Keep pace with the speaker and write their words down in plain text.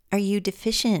Are you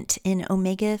deficient in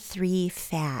omega-3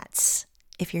 fats?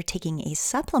 If you're taking a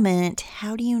supplement,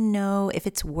 how do you know if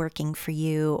it's working for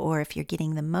you or if you're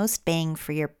getting the most bang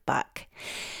for your buck?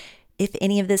 If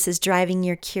any of this is driving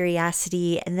your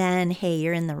curiosity, then hey,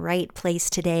 you're in the right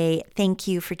place today. Thank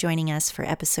you for joining us for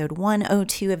episode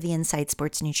 102 of the Inside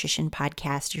Sports Nutrition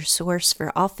Podcast, your source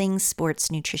for all things sports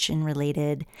nutrition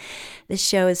related. This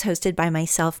show is hosted by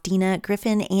myself, Dina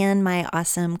Griffin, and my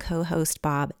awesome co-host,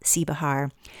 Bob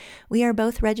Seebahar. We are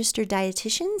both registered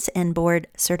dietitians and board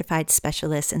certified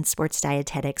specialists in sports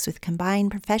dietetics with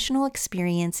combined professional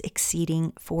experience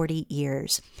exceeding 40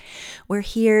 years. We're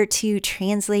here to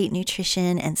translate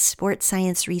nutrition and sports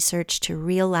science research to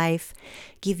real life,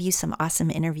 give you some awesome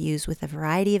interviews with a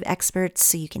variety of experts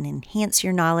so you can enhance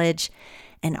your knowledge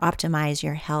and optimize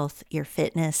your health, your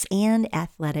fitness, and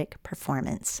athletic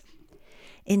performance.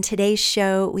 In today's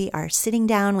show, we are sitting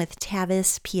down with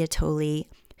Tavis Piatoli,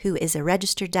 who is a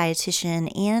registered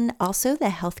dietitian and also the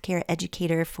healthcare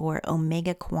educator for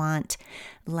Omega Quant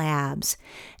Labs.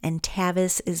 And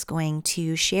Tavis is going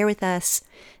to share with us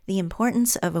the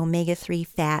importance of omega-3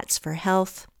 fats for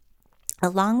health,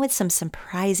 along with some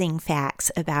surprising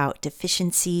facts about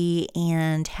deficiency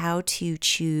and how to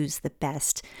choose the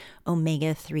best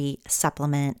omega-3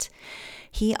 supplement.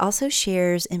 He also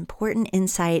shares important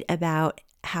insight about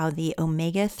how the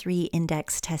omega-3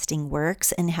 index testing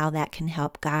works and how that can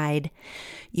help guide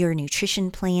your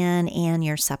nutrition plan and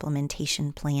your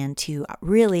supplementation plan to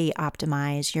really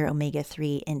optimize your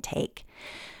omega-3 intake.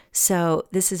 So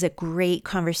this is a great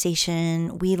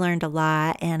conversation. We learned a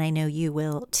lot, and I know you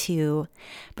will too.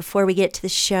 Before we get to the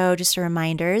show, just a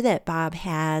reminder that Bob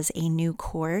has a new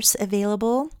course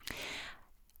available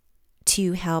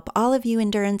to help all of you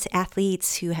endurance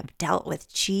athletes who have dealt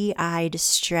with GI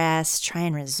distress, try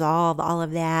and resolve all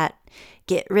of that,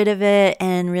 get rid of it,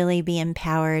 and really be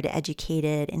empowered,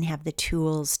 educated, and have the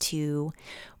tools to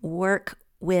work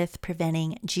with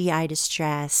preventing GI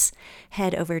distress.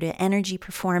 Head over to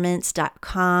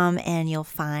energyperformance.com and you'll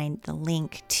find the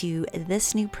link to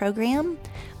this new program,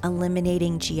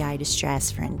 Eliminating GI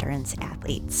Distress for Endurance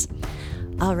Athletes.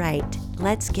 All right,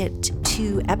 let's get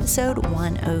to episode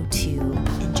 102.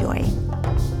 Enjoy.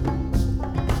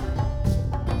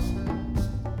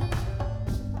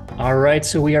 All right,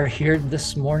 so we are here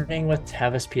this morning with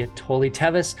Tavis Piatoli.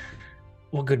 Tavis,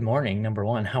 well, good morning, number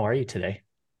one. How are you today?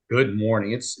 Good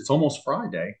morning. It's almost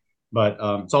Friday, but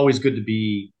it's always good to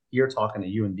be here talking to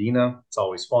you and Dina. It's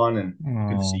always fun and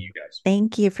good to see Oh, you guys.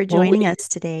 thank you for Well, joining us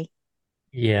today.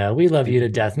 yeah, We love thank you to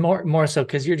you. death. More so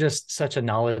because you're just such a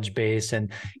knowledge base.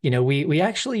 And, we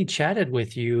actually chatted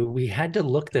with you. We had to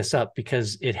look this up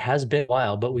because it has been a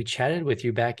while, but we chatted with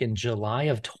you back in July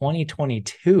of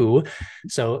 2022.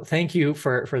 So thank you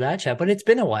for that chat. But it's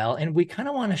been a while, and we kind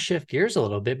of want to shift gears a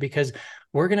little bit because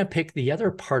we're going to pick the other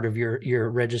part of your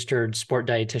registered sport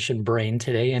dietitian brain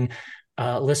today. And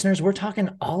listeners, we're talking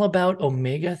all about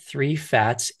omega-3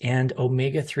 fats and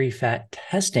omega-3 fat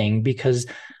testing because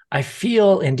I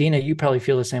feel, and Dina, you probably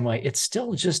feel the same way. It's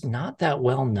still just not that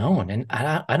well known, and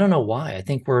I don't know why. I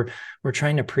think we're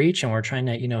trying to preach and we're trying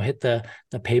to hit the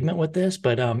pavement with this,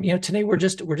 but today we're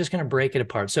just going to break it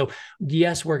apart. So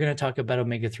yes, we're going to talk about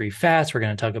omega-3 fats. We're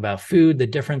going to talk about food, the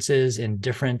differences in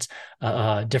different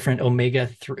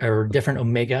omega-3 or different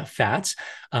omega fats.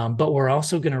 But we're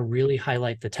also going to really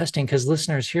highlight the testing because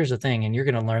listeners, here's the thing, and you're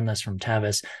going to learn this from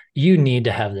Tavis. You need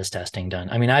to have this testing done.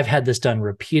 I mean, I've had this done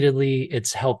repeatedly.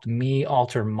 It's helped me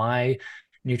alter my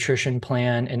nutrition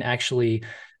plan. And actually,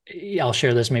 I'll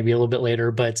share this maybe a little bit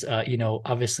later, but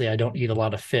obviously I don't eat a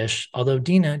lot of fish. Although,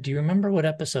 Dina, do you remember what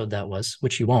episode that was?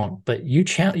 Which you won't, but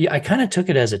I kind of took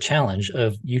it as a challenge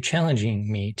of you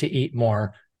challenging me to eat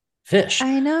more fish.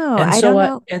 I know. And I so don't I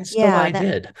know. and so Yeah, I that.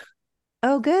 did.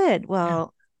 Oh, good. Yeah.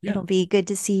 Well, Yeah. it'll be good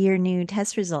to see your new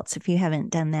test results if you haven't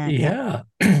done that yet.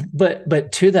 Yeah.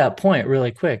 But to that point,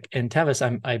 really quick, and Tavis,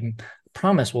 I'm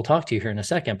promise we'll talk to you here in a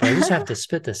second, but I just have to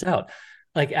spit this out.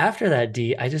 Like after that,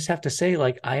 D, I just have to say,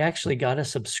 like, I actually got a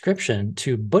subscription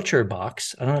to Butcher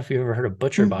Box. I don't know if you've ever heard of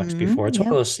Butcher Box before. It's one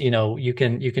of Yep. those, you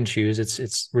can choose.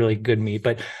 It's really good meat,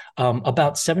 but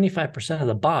about 75% of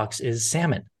the box is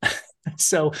salmon.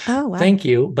 So Oh, wow. thank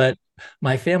you. But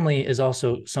my family is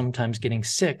also sometimes getting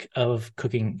sick of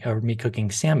cooking or me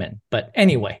cooking salmon. But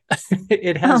anyway,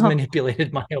 it has Oh,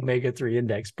 manipulated my omega-3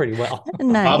 index pretty well.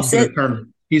 nice.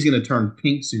 He's gonna turn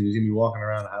pink soon. He's gonna be walking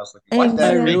around the house looking, why is I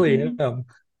that pink? really Exactly. am.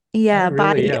 I Yeah, really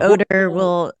body am. odor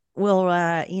will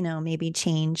maybe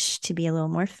change to be a little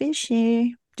more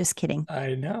fishy. Just kidding.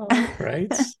 I know, right?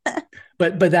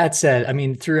 But that said, I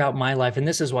mean, throughout my life, and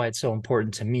this is why it's so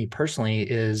important to me personally,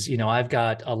 is, I've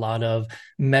got a lot of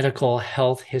medical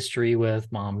health history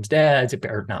with moms, dads,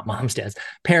 or not moms, dads,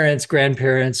 parents,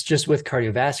 grandparents, just with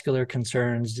cardiovascular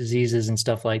concerns, diseases, and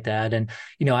stuff like that. And,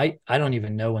 I don't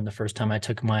even know when the first time I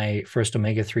took my first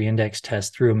omega-3 index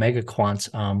test through Omega Quants,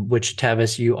 which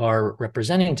Tavis, you are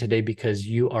representing today because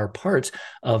you are part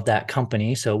of that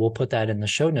company. So we'll put that in the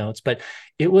show notes. But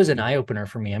it was an eye opener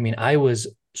for me. I mean, I was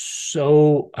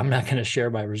I'm not going to share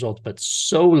my results, but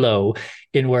so low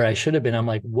in where I should have been. I'm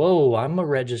like, whoa, I'm a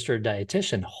registered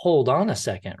dietitian. Hold on a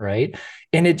second, right?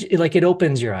 And it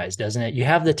opens your eyes, doesn't it? You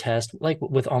have the test, like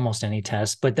with almost any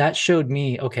test, but that showed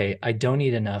me, okay, I don't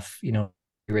eat enough,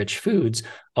 rich foods,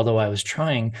 although I was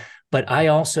trying, but I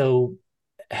also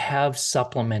have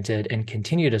supplemented and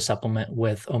continue to supplement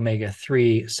with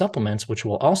omega-3 supplements, which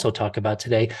we'll also talk about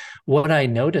today. What I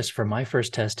noticed for my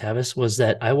first test, Tavis, was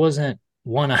that I wasn't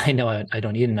one, I know I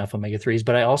don't eat enough omega-3s,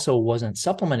 but I also wasn't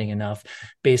supplementing enough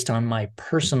based on my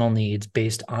personal needs,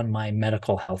 based on my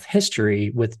medical health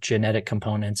history with genetic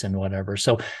components and whatever.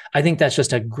 So I think that's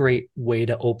just a great way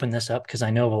to open this up, because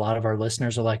I know a lot of our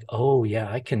listeners are like, oh yeah,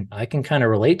 I can kind of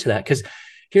relate to that. Because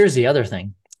here's the other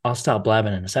thing. I'll stop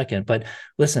blabbing in a second. But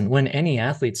listen, when any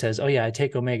athlete says, oh yeah, I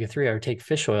take omega-3 or take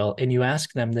fish oil, and you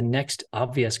ask them the next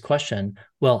obvious question,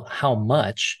 well, how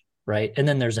much? Right. And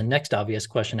then there's a next obvious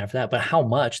question after that, but how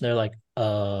much? They're like,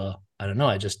 I don't know.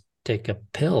 I just take a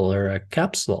pill or a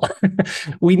capsule.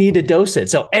 We need to dose it.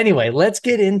 So anyway, let's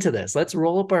get into this. Let's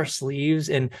roll up our sleeves.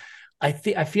 And I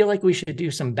feel like we should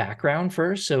do some background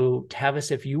first. So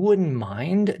Tavis, if you wouldn't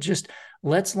mind, just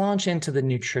let's launch into the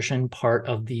nutrition part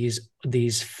of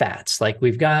these fats. Like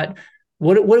we've got,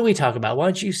 what do we talk about? Why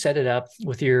don't you set it up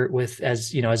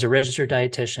as a registered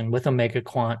dietitian with Omega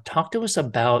Quant? Talk to us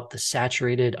about the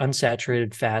saturated,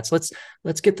 unsaturated fats.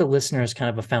 Let's get the listeners kind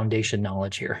of a foundation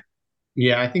knowledge here.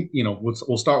 Yeah, I think,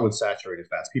 we'll start with saturated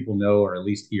fats. People know, or at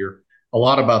least hear a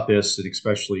lot about this, and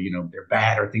especially, they're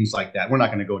bad or things like that. We're not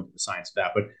going to go into the science of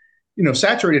that, but,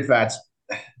 saturated fats,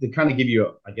 they kind of give you,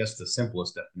 I guess, the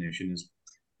simplest definition is,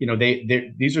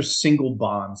 these are single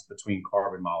bonds between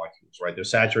carbon molecules, right? They're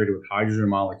saturated with hydrogen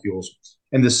molecules,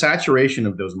 and the saturation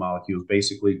of those molecules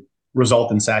basically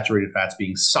result in saturated fats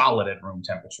being solid at room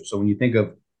temperature. So when you think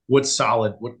of what's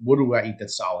solid, what do I eat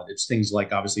that's solid? It's things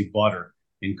like obviously butter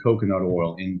and coconut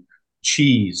oil and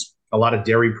cheese. A lot of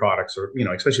dairy products, or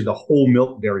especially the whole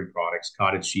milk dairy products,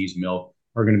 cottage cheese, milk,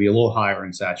 are going to be a little higher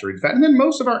in saturated fat. And then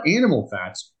most of our animal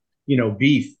fats,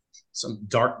 beef, some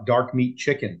dark meat,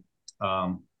 chicken.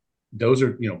 Those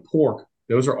are, pork.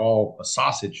 Those are all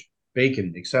sausage,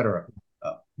 bacon, etc.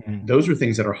 Those are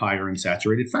things that are higher in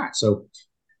saturated fat. So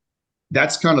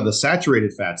that's kind of the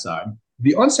saturated fat side.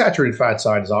 The unsaturated fat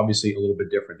side is obviously a little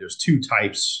bit different. There's two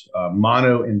types,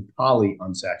 mono and poly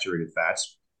unsaturated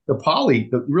fats.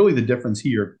 Really the difference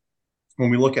here when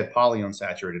we look at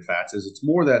polyunsaturated fats is it's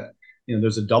more that,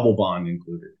 there's a double bond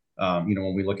included,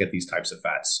 when we look at these types of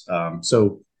fats.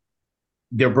 So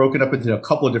they're broken up into a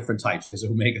couple of different types. There's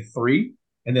omega-3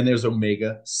 and then there's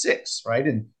omega-6, right?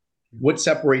 And what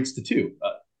separates the two?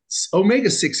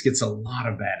 Omega-6 gets a lot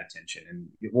of bad attention, and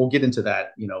we'll get into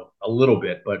that, a little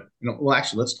bit. But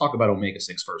actually, let's talk about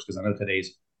omega-6 first, because I know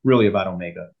today's really about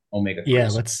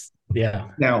omega-3. Yeah.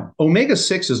 Now,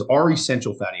 omega-6s are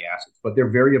essential fatty acids, but they're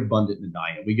very abundant in the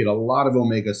diet. We get a lot of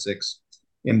omega-6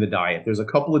 in the diet. There's a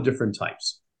couple of different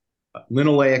types.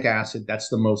 Linoleic acid, that's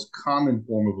the most common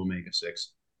form of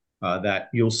omega-6 that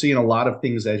you'll see in a lot of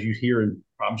things, as you hear, and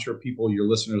I'm sure your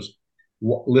listeners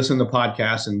listen to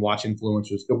podcasts and watch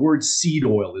influencers. The word seed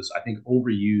oil is, I think,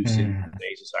 overused in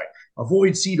today's society.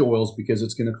 Avoid seed oils because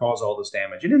it's going to cause all this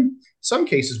damage. And in some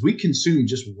cases, we consume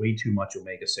just way too much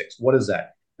omega-6. What is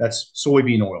that? That's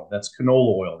soybean oil, that's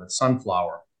canola oil, that's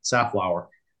sunflower, safflower,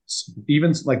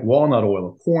 even like walnut oil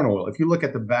or corn oil. If you look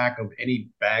at the back of any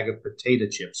bag of potato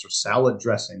chips or salad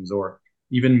dressings or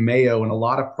even mayo and a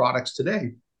lot of products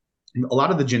today, a lot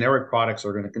of the generic products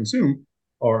are going to consume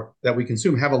or that we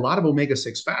consume have a lot of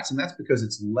omega-6 fats, and that's because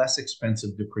it's less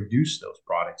expensive to produce those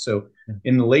products. So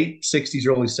in the late 60s,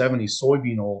 early 70s,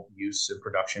 soybean oil use and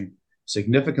production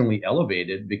significantly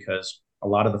elevated because a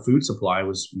lot of the food supply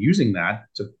was using that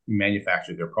to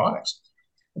manufacture their products.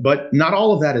 But not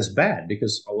all of that is bad,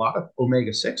 because a lot of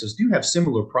omega-6s do have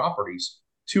similar properties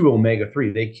to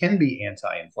omega-3. They can be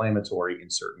anti-inflammatory in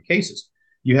certain cases.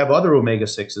 You have other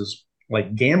omega-6s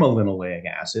like gamma-linoleic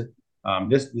acid.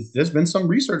 There's been some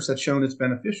research that's shown it's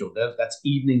beneficial. That's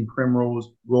evening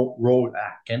primrose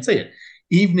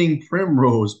evening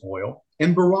primrose oil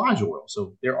and borage oil.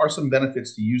 So there are some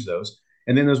benefits to use those.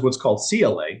 And then there's what's called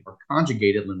CLA, or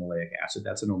conjugated linoleic acid.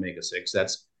 That's an omega-6.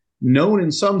 That's known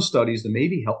in some studies to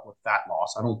maybe help with fat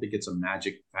loss. I don't think it's a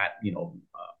magic fat,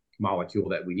 molecule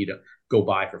that we need to go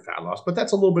buy for fat loss, but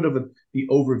that's a little bit of the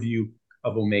overview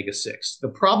of omega-6. The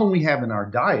problem we have in our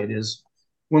diet is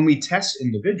when we test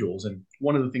individuals, and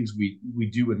one of the things we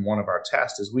do in one of our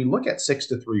tests is we look at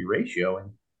 6-to-3 ratio,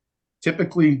 and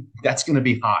typically that's going to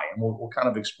be high. And we'll kind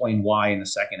of explain why in a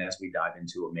second as we dive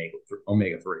into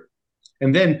omega-3.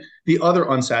 And then the other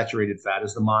unsaturated fat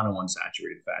is the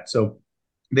monounsaturated fat. So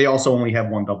they also only have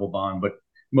one double bond, but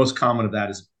most common of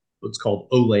that is what's called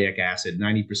oleic acid.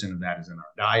 90% of that is in our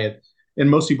diet. And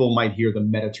most people might hear the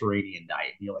Mediterranean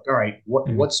diet. And you're like, all right,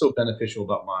 what's so beneficial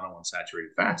about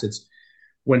monounsaturated fats? It's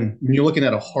when you're looking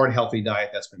at a heart healthy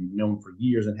diet that's been known for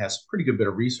years and has a pretty good bit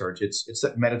of research, it's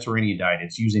that Mediterranean diet.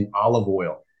 It's using olive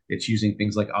oil. It's using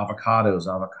things like avocados,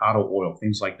 avocado oil,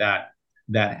 things like that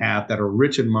that are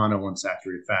rich in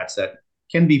monounsaturated fats that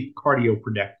can be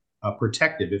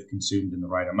protective if consumed in the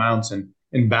right amounts, and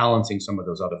balancing some of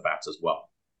those other fats as well.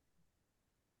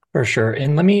 For sure.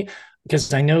 And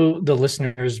because I know the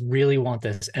listeners really want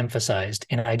this emphasized,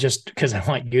 and because I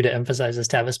want you to emphasize this,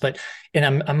 Tavis, and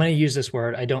I'm going to use this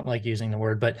word. I don't like using the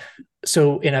word, but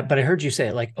I heard you say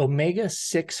it, like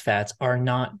omega-6 fats are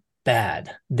not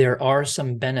bad. There are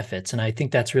some benefits. And I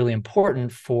think that's really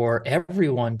important for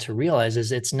everyone to realize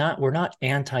is we're not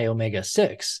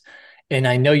anti-omega-6. And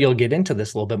I know you'll get into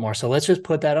this a little bit more. So let's just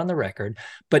put that on the record.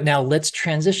 But now let's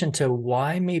transition to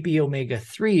why maybe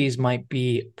omega-3s might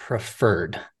be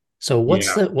preferred. So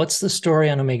what's the story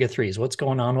on omega-3s? What's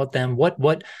going on with them?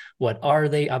 What are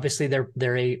they? Obviously,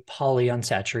 they're a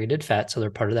polyunsaturated fat, so they're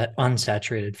part of that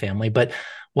unsaturated family. But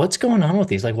what's going on with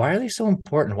these? Like, why are they so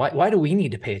important? Why do we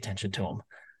need to pay attention to them?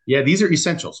 Yeah, these are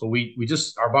essential. So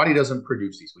our body doesn't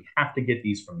produce these. We have to get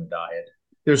these from the diet.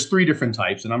 There's 3 different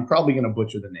types, and I'm probably going to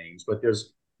butcher the names, but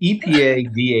there's EPA,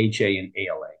 DHA, and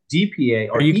ALA. DPA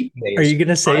or EPA. Are you going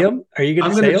to say them? Are you going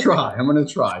to say them? I'm going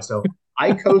to try. So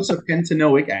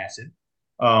eicosapentaenoic acid.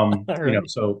 Right.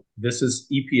 So this is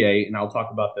EPA, and I'll talk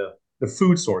about the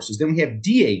food sources. Then we have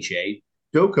DHA,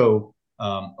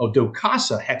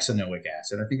 docosahexaenoic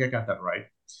acid. I think I got that right.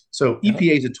 So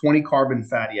EPA is a 20 carbon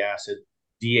fatty acid.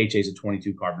 DHA is a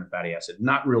 22 carbon fatty acid.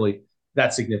 Not really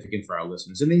that significant for our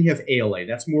listeners. And then you have ALA.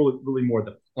 That's really more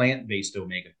the plant-based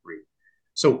omega-3.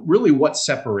 So really what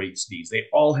separates these? They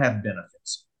all have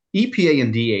benefits. EPA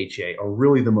and DHA are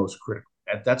really the most critical.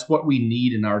 That's what we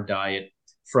need in our diet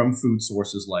from food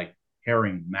sources like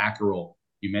herring, mackerel.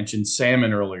 You mentioned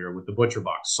salmon earlier with the butcher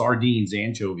box, sardines,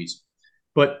 anchovies.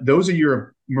 But those are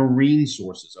your marine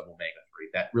sources of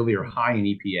omega-3 that really are high in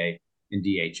EPA and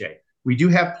DHA. We do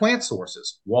have plant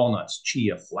sources, walnuts,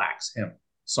 chia, flax, hemp,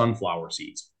 sunflower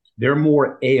seeds. They're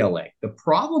more ALA. The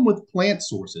problem with plant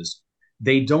sources,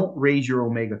 they don't raise your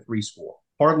omega-3 score,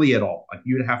 hardly at all. Like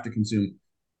you'd have to consume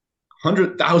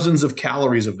thousands of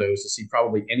calories of those to see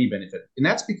probably any benefit. And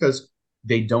that's because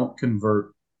they don't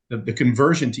convert. The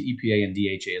conversion to EPA and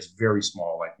DHA is very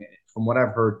small. Like from what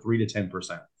I've heard, 3 to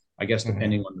 10%, I guess,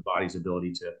 depending on the body's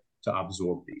ability to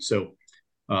absorb these. So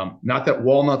not that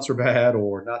walnuts are bad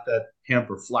or not that hemp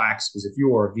or flax, because if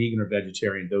you are a vegan or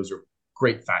vegetarian, those are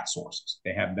great fat sources.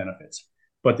 They have benefits,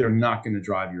 but they're not going to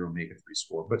drive your omega-3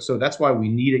 score. But so that's why we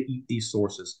need to eat these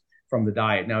sources from the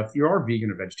diet. Now, if you are vegan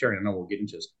or vegetarian, I know we'll get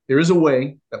into this. There is a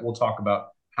way that we'll talk about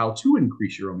how to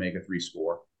increase your omega-3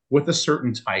 score with a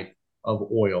certain type of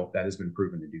oil that has been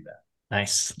proven to do that.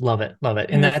 Nice. Love it. Love it.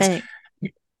 And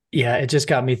it just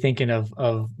got me thinking of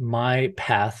my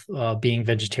path, being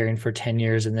vegetarian for 10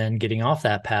 years and then getting off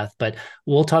that path. But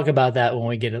we'll talk about that when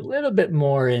we get a little bit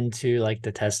more into like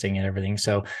the testing and everything.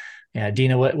 So yeah,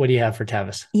 Dina, what do you have for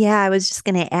Tavis? Yeah, I was just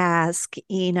going to ask,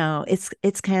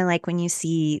 it's kind of like when you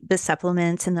see the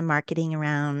supplements and the marketing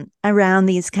around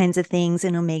these kinds of things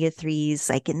and omega-3s,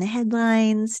 like in the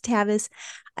headlines, Tavis,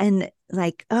 and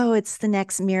like, oh, it's the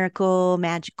next miracle,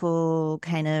 magical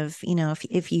kind of,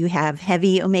 if you have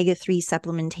heavy omega-3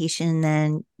 supplementation,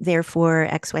 then therefore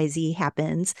XYZ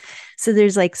happens. So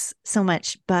there's like so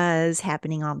much buzz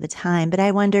happening all the time. But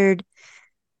I wondered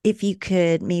if you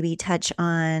could maybe touch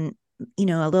on, a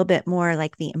little bit more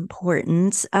like the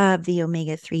importance of the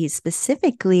omega-3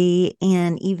 specifically,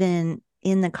 and even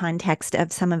in the context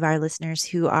of some of our listeners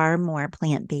who are more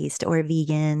plant-based or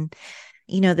vegan,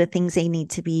 the things they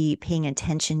need to be paying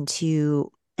attention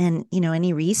to, and,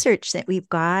 any research that we've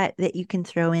got that you can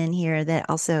throw in here that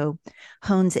also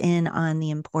hones in on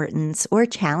the importance or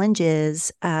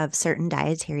challenges of certain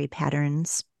dietary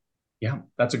patterns. Yeah,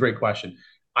 that's a great question.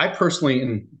 I personally,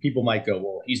 and people might go,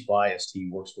 well, he's biased. He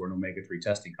works for an omega-3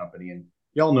 testing company. And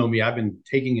y'all know me. I've been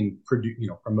taking and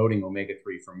promoting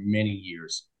omega-3 for many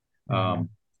years.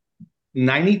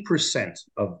 90%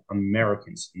 of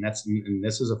Americans, and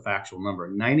this is a factual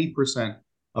number, 90%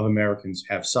 of Americans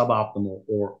have suboptimal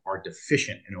or are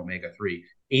deficient in omega-3,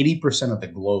 80% of the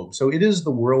globe. So it is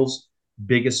the world's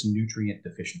biggest nutrient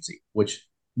deficiency, which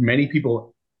many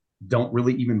people don't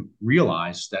really even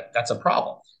realize that that's a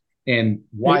problem. And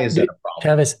why is that a problem?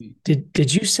 Travis,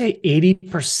 did you say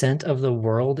 80% of the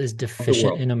world is Of the deficient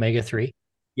world. in omega-3?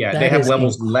 Yeah, they That have is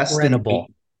levels less than incredible.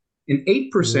 8. And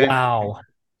 8%, Wow.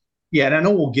 yeah, and I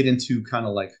know we'll get into kind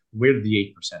of like where did the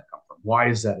 8% come from? Why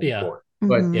is that Yeah. important?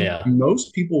 But Yeah.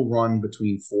 most people run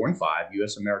between 4 and 5,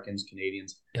 US Americans,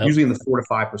 Canadians, Yep. usually in the 4 to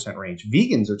 5% range.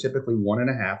 Vegans are typically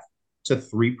 1.5 to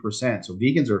 3%. So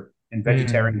vegans are and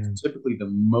vegetarians are typically the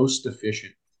most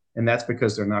deficient. And that's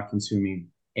because they're not consuming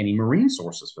any marine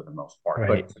sources for the most part.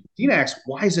 Right. But Dina asks,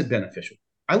 why is it beneficial?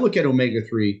 I look at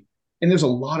omega-3, and there's a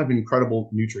lot of incredible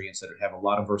nutrients that have a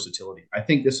lot of versatility. I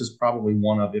think this is probably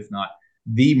one of, if not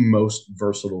the most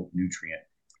versatile nutrient.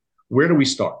 Where do we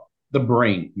start? The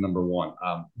brain, number one.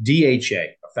 DHA,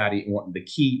 a fatty, one of the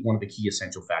key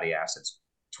essential fatty acids.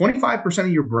 25%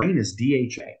 of your brain is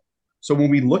DHA. So when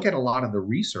we look at a lot of the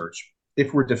research,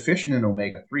 if we're deficient in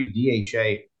omega-3,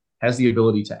 DHA has the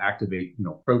ability to activate,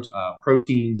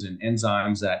 proteins and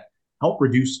enzymes that help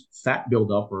reduce fat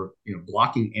buildup, or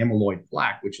blocking amyloid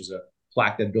plaque, which is a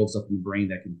plaque that builds up in the brain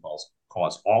that can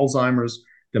cause Alzheimer's,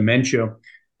 dementia.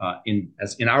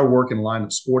 In our work in line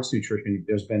of sports nutrition,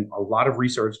 there's been a lot of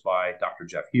research by Dr.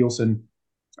 Jeff Heilson,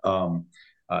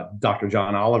 Dr.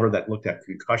 John Oliver, that looked at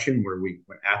concussion, where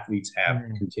when athletes have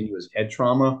continuous head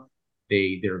trauma,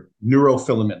 their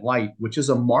neurofilament light, which is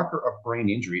a marker of brain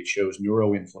injury, it shows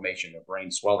neuroinflammation of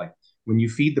brain swelling. When you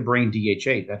feed the brain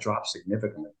DHA, that drops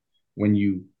significantly. When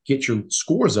you get your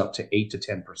scores up to 8 to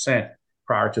 10%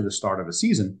 prior to the start of a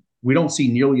season, we don't see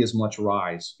nearly as much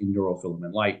rise in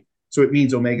neurofilament light. So it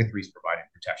means omega-3 is providing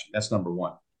protection. That's number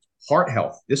one. Heart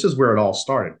health. This is where it all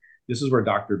started. This is where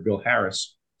Dr. Bill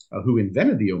Harris, who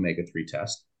invented the omega-3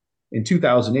 test, in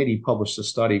 2008, he published a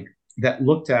study that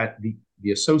looked at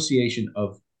the association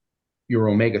of your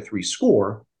omega-3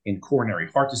 score in coronary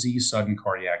heart disease, sudden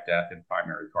cardiac death, and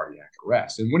primary cardiac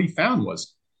arrest. And what he found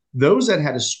was those that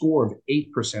had a score of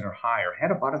 8% or higher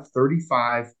had about a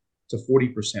 35 to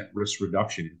 40% risk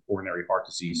reduction in coronary heart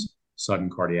disease, sudden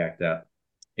cardiac death,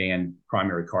 and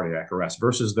primary cardiac arrest,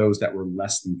 versus those that were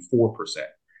less than 4%.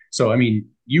 So, I mean,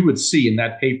 you would see in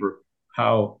that paper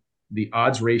how the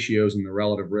odds ratios and the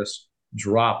relative risk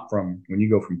drop from when you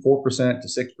go from 4% to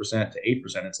 6% to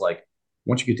 8%. It's like,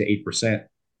 once you get to 8%,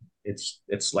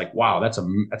 it's like, wow, that's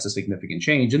a significant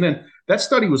change. And then that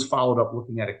study was followed up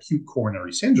looking at acute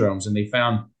coronary syndromes, and they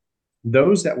found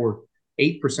those that were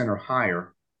 8% or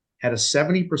higher had a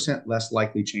 70% less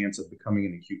likely chance of becoming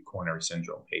an acute coronary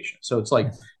syndrome patient. So it's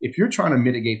like, if you're trying to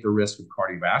mitigate the risk of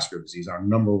cardiovascular disease, our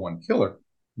number one killer,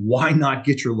 why not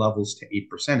get your levels to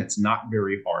 8%? It's not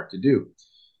very hard to do.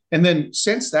 And then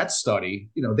since that study,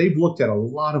 they've looked at a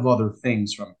lot of other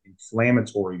things, from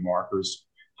inflammatory markers,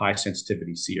 high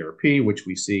sensitivity CRP, which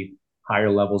we see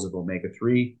higher levels of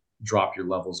omega-3 drop your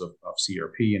levels of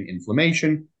CRP, and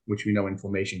inflammation, which we know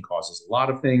inflammation causes a lot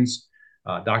of things.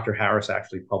 Dr. Harris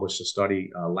actually published a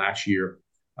study last year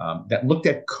that looked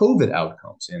at COVID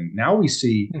outcomes. And now we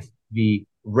see the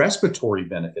respiratory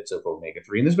benefits of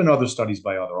omega-3. And there's been other studies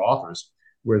by other authors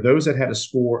where those that had a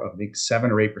score of, I think,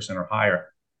 7 or 8% or higher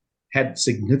had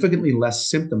significantly less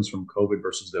symptoms from COVID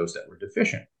versus those that were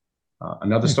deficient.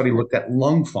 Another study looked at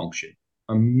lung function,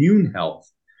 immune health.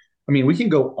 I mean, we can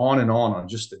go on and on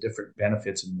just the different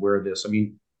benefits and where this. I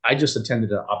mean, I just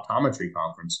attended an optometry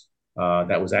conference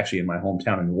that was actually in my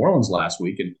hometown in New Orleans last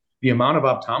week, and the amount of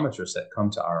optometrists that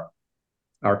come to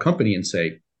our company and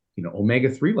say,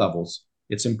 omega-3 levels,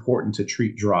 it's important to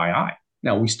treat dry eye.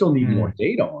 Now, we still need more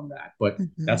data on that, but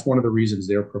that's one of the reasons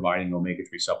they're providing omega-3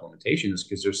 supplementation, is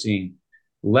because they're seeing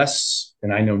less.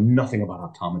 And I know nothing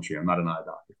about optometry. I'm not an eye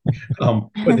doctor,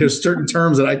 but there's certain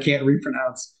terms that I can't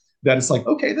repronounce that it's like,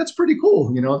 okay, that's pretty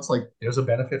cool. It's like there's a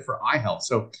benefit for eye health.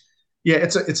 So yeah,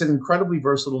 it's an incredibly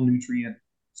versatile nutrient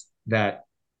that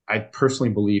I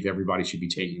personally believe everybody should be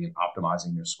taking and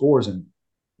optimizing their scores. And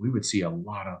we would see a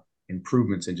lot of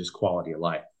improvements in just quality of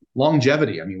life.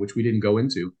 Longevity, I mean, which we didn't go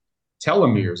into.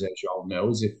 Telomeres, as y'all know,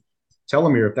 is if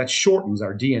that shortens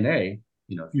our DNA,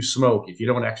 if you smoke, if you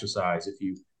don't exercise, if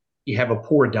you have a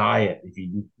poor diet, if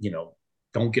you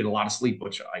don't get a lot of sleep,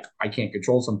 which I can't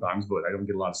control sometimes, but I don't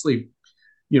get a lot of sleep,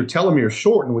 telomeres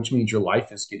shorten, which means your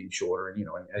life is getting shorter. And,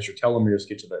 and as your telomeres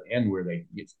get to the end where they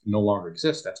no longer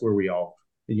exist, that's where we all,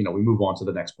 we move on to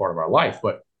the next part of our life.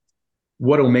 But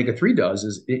what omega-3 does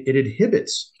is it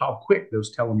inhibits how quick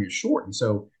those telomeres shorten.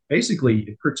 So basically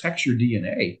it protects your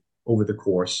DNA over the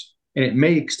course, and it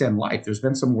may extend life. There's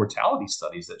been some mortality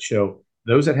studies that show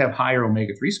those that have higher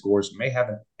omega-3 scores may have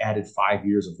an added 5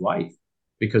 years of life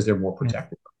because they're more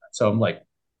protected from that. So I'm like,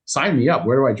 sign me up.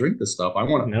 Where do I drink this stuff? I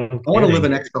want to live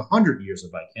an extra 100 years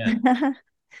if I can.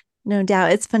 No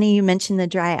doubt. It's funny you mentioned the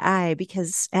dry eye,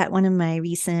 because at one of my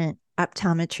recent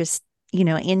optometrist,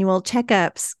 annual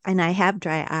checkups, and I have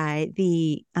dry eye,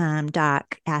 the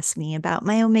doc asked me about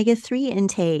my omega-3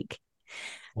 intake.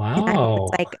 And I was Wow.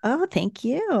 like, oh, thank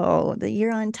you. That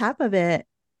you're on top of it.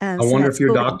 I So wonder that's if your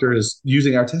cool. doctor is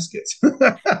using our test kits.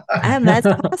 That's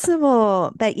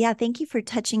possible. But yeah, thank you for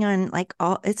touching on like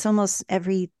it's almost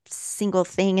every single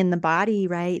thing in the body,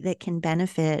 right, that can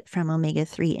benefit from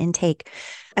omega-3 intake.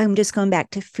 I'm just going back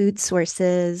to food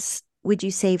sources. Would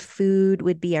you say food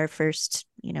would be our first,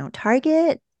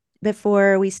 target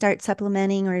before we start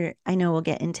supplementing? Or I know we'll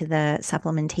get into the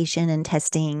supplementation and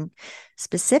testing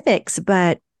specifics,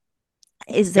 but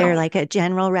is there Yeah. like a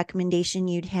general recommendation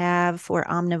you'd have for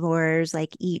omnivores,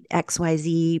 like eat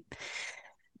XYZ,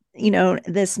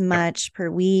 this much per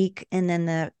week, and then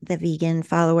the vegan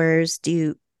followers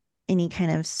do any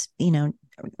kind of,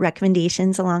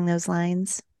 recommendations along those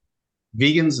lines?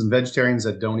 Vegans and vegetarians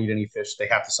that don't eat any fish, they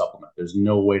have to supplement. There's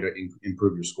no way to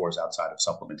improve your scores outside of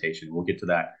supplementation. We'll get to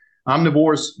that.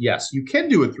 Omnivores, yes, you can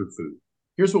do it through food.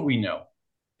 Here's what we know.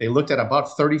 They looked at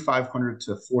about 3,500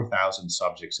 to 4,000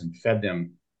 subjects and fed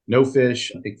them no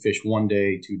fish, I think fish 1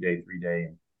 day, 2 day, 3 day.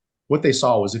 And what they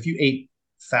saw was if you ate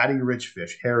fatty, rich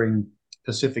fish, herring,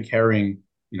 Pacific herring,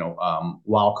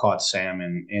 wild caught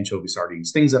salmon, anchovy,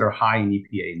 sardines, things that are high in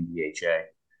EPA and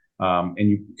DHA, and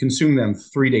you consume them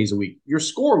 3 days a week, your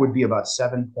score would be about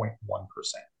 7.1%.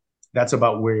 That's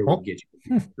about where it would get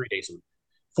you 3 days a week.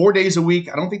 4 days a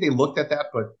week, I don't think they looked at that,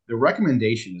 but the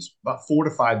recommendation is about 4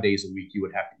 to 5 days a week, you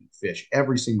would have to eat fish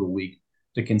every single week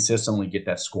to consistently get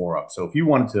that score up. So if you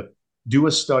wanted to do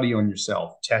a study on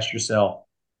yourself, test yourself,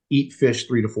 eat fish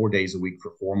 3 to 4 days a week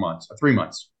for 4 months or 3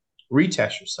 months,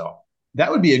 retest yourself.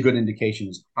 That would be a good indication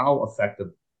as how effective,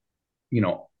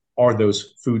 are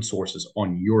those food sources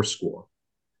on your score.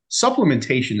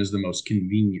 Supplementation is the most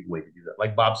convenient way to do that.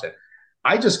 Like Bob said,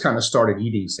 I just kind of started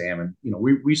eating salmon.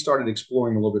 We started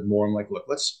exploring a little bit more. I'm like, look,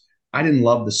 I didn't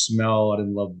love the smell. I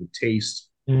didn't love the taste.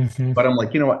 Mm-hmm. But I'm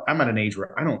like, you know what? I'm at an age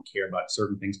where I don't care about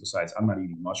certain things besides I'm not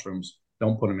eating mushrooms.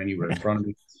 Don't put them anywhere in front of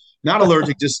me. Not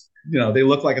allergic, just, they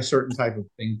look like a certain type of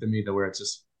thing to me that where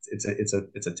it's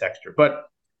a texture. But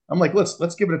I'm like,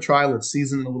 let's give it a try. Let's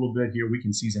season it a little bit here. We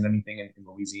can season anything in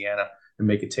Louisiana and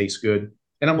make it taste good.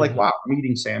 And I'm like, wow, I'm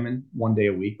eating salmon 1 day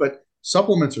a week. But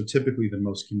supplements are typically the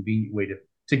most convenient way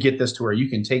to get this to where you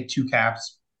can take 2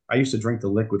 caps. I used to drink the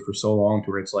liquid for so long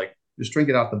to where it's like, just drink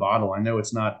it out the bottle. I know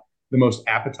it's not the most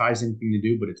appetizing thing to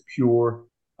do, but it's pure.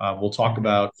 We'll talk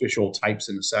about fish oil types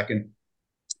in a second.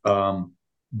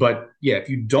 But yeah, if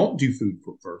you don't do food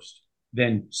first,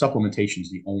 then supplementation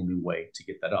is the only way to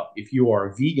get that up. If you are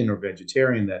a vegan or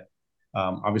vegetarian, that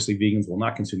obviously vegans will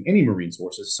not consume any marine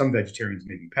sources. Some vegetarians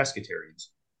may be pescatarians.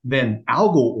 Then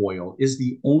algal oil is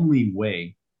the only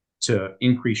way to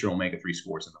increase your omega-3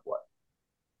 scores in the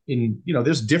blood.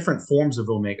 There's different forms of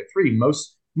omega-3.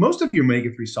 Most of your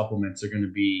omega-3 supplements are going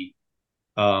to be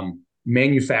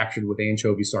manufactured with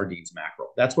anchovy, sardines,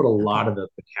 mackerel. That's what a lot of the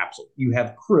capsule. You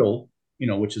have krill,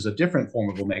 which is a different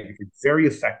form of omega-3, very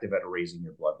effective at raising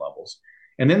your blood levels.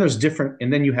 And then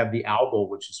then you have the algal,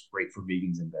 which is great for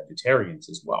vegans and vegetarians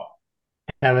as well.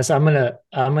 Travis, I'm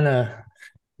gonna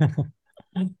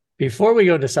before we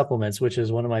go to supplements, which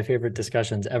is one of my favorite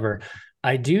discussions ever,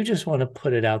 I do just want to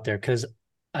put it out there because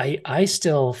I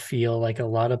still feel like a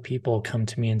lot of people come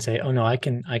to me and say, oh no, I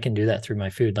can do that through my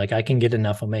food. Like I can get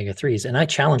enough omega-3s, and I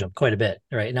challenge them quite a bit.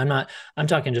 Right. And I'm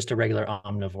talking just a regular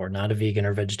omnivore, not a vegan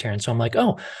or vegetarian. So I'm like,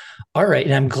 oh, all right.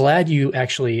 And I'm glad you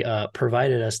actually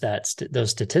provided us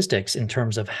those statistics in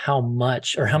terms of how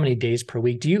much or how many days per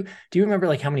week. Do you remember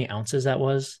like how many ounces that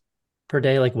was per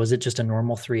day? Like, was it just a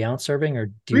normal 3-ounce serving,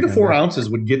 or 3 to 4 ounces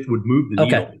would move the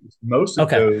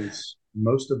needle.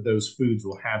 Most of those foods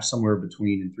will have somewhere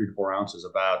between 3 to 4 ounces,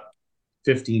 about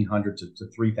 1,500 to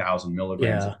 3,000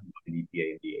 milligrams of EPA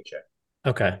and DHA.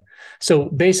 Okay. So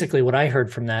basically what I heard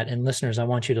from that, and listeners, I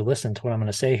want you to listen to what I'm going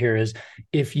to say here, is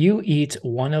if you eat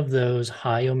one of those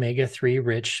high omega-3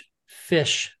 rich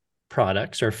fish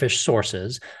products or fish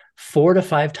sources 4 to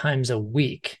 5 times a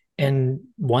week and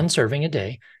 1 serving a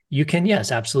day, you can,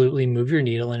 yes, absolutely move your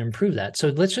needle and improve that. So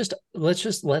let's just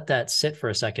let that sit for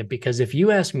a second, because if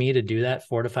you ask me to do that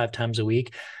 4 to 5 times a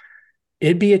week,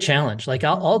 it'd be a challenge. Like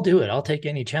I'll do it. I'll take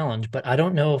any challenge, but I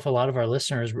don't know if a lot of our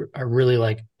listeners are really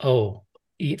like, oh,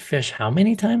 eat fish how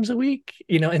many times a week?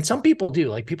 And some people do.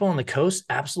 Like people on the coast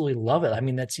absolutely love it. I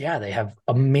mean, they have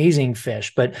amazing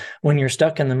fish, but when you're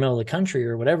stuck in the middle of the country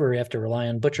or whatever, you have to rely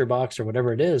on butcher box or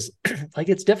whatever it is. Like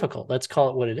it's difficult. Let's call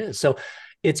it what it is. So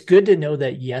it's good to know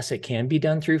that yes, it can be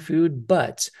done through food,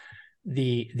 but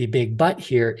the big but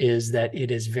here is that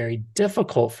it is very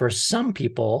difficult for some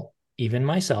people, even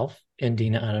myself and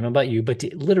Dina, I don't know about you, but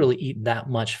to literally eat that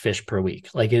much fish per week.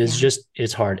 Like it is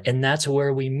it's hard. And that's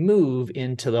where we move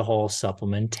into the whole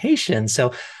supplementation.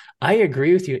 So I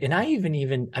agree with you. And I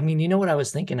mean, you know what I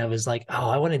was thinking? I was like,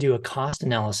 oh, I want to do a cost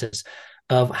analysis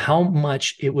of how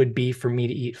much it would be for me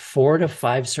to eat 4 to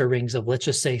 5 servings of, let's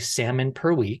just say, salmon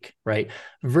per week, right?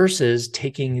 Versus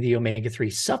taking the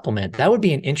omega-3 supplement. That would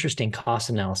be an interesting cost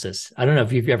analysis. I don't know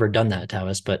if you've ever done that,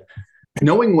 Tavis, but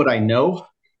knowing what I know,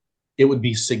 it would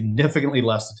be significantly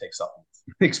less to take supplements,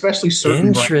 especially certain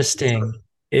interesting. brands.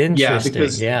 Yeah, Interesting.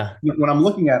 because Yeah. when I'm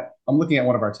looking at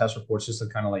one of our test reports just to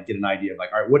kind of like get an idea of like,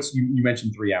 all right, you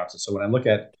mentioned 3 ounces. So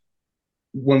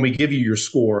when we give you your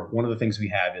score, one of the things we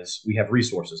have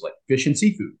resources like fish and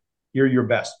seafood. You're your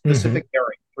best. Pacific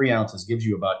herring, 3 ounces gives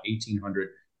you about 1,800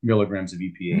 milligrams of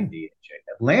EPA and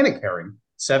DHA. Atlantic herring,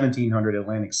 1,700.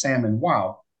 Atlantic salmon,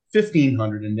 wow,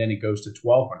 1,500, and then it goes to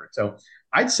 1,200. So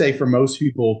I'd say for most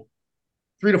people,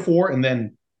 3 to 4, and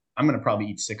then I'm going to probably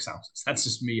eat 6 ounces. That's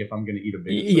just me if I'm going to eat a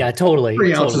big. Yeah, totally.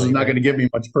 3 ounces is not going to give me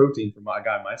much protein for my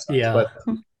guy my size. Yeah.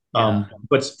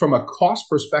 But from a cost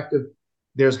perspective,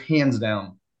 there's hands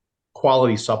down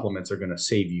quality supplements are going to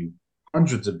save you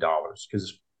hundreds of dollars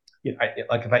because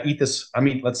like if I eat this, I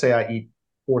mean, let's say I eat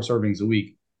 4 servings a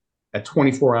week at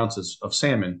 24 ounces of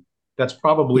salmon. That's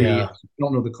probably, I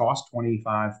don't know the cost,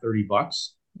 25, $30.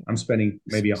 I'm spending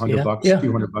maybe $100,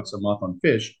 $200 a month on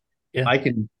fish. Yeah. I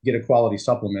can get a quality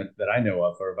supplement that I know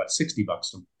of for about $60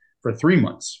 for 3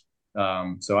 months.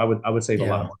 So I would save a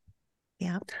lot of money.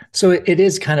 Yeah. So it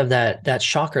is kind of that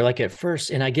shocker. Like at first,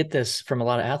 and I get this from a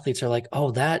lot of athletes are like,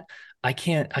 oh, that I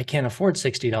can't afford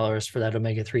 $60 for that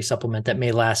omega-3 supplement that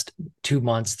may last 2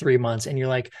 months, 3 months. And you're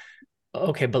like,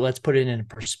 okay, but let's put it in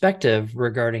perspective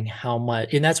regarding how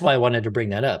much, and that's why I wanted to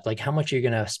bring that up. Like how much are you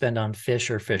going to spend on fish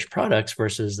or fish products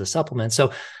versus the supplements?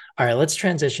 So, all right, let's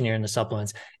transition here into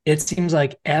supplements. It seems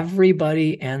like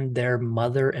everybody and their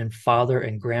mother and father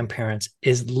and grandparents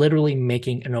is literally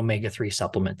making an omega-3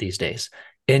 supplement these days.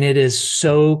 And it is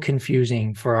so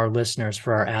confusing for our listeners,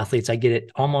 for our athletes. I get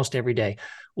it almost every day.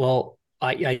 Well,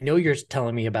 I know you're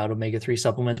telling me about omega-3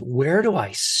 supplements. Where do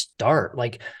I start?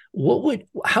 Like,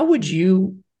 how would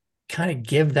you kind of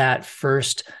give that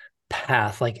first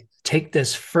path? Like, take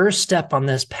this first step on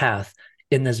this path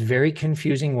in this very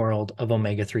confusing world of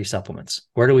omega-3 supplements.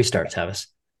 Where do we start, Tavis?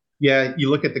 Yeah,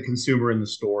 you look at the consumer in the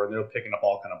store and they're picking up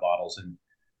all kind of bottles. And,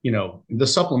 the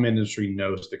supplement industry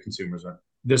knows the consumers are.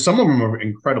 Some of them are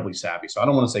incredibly savvy. So I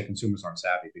don't want to say consumers aren't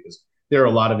savvy because there are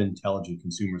a lot of intelligent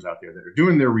consumers out there that are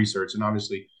doing their research. And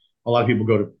obviously, a lot of people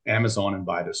go to Amazon and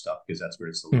buy this stuff because that's where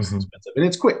it's the least expensive. And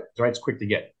it's quick, right? It's quick to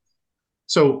get.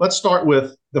 So let's start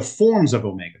with the forms of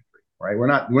omega-3, right? We're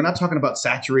not talking about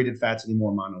saturated fats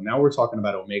anymore, mono. Now we're talking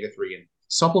about omega-3, and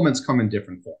supplements come in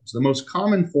different forms. The most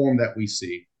common form that we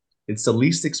see, it's the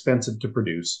least expensive to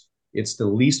produce. It's the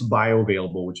least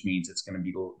bioavailable, which means it's going to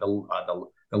be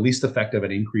the least effective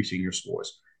at increasing your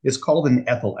scores. It's called an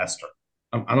ethyl ester.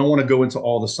 I don't want to go into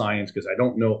all the science because I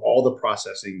don't know all the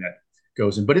processing that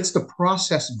goes in, but it's the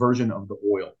processed version of the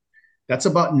oil. That's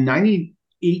about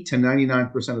 98 to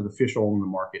 99% of the fish oil in the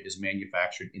market is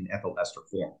manufactured in ethyl ester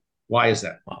form. Why is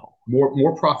that? Wow.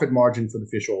 More profit margin for the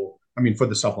fish oil. For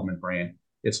the supplement brand.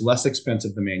 It's less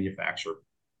expensive to manufacture.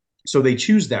 So they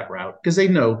choose that route because they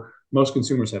know most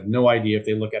consumers have no idea if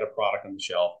they look at a product on the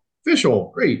shelf. Fish oil,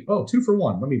 great. Oh, 2 for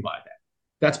 1. Let me buy that.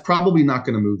 That's probably not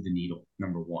going to move the needle,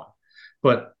 number one.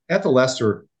 But ethyl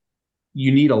ester,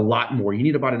 you need a lot more. You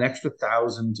need about an extra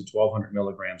 1,000 to 1,200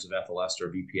 milligrams of ethyl ester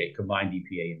of EPA, combined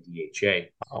EPA and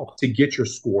DHA, to get your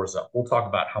scores up. We'll talk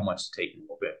about how much to take in a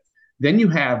little bit. Then you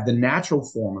have the natural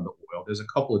form of the oil. There's a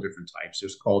couple of different types.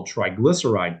 There's called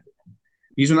triglyceride form.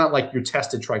 These are not like your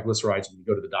tested triglycerides when you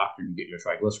go to the doctor and you get your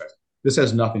triglycerides. This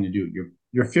has nothing to do.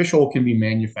 Your fish oil can be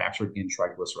manufactured in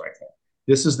triglyceride form.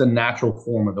 This is the natural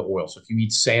form of the oil. So if you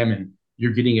eat salmon,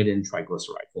 you're getting it in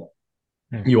triglyceride form.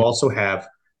 Mm-hmm. You also have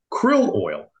krill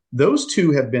oil. Those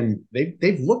two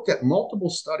they've looked at multiple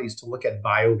studies to look at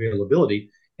bioavailability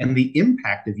and the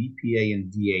impact of EPA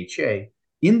and DHA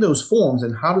in those forms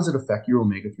and how does it affect your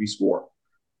omega-3 score.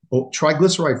 Well,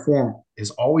 triglyceride form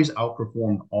has always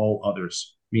outperformed all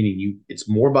others, meaning it's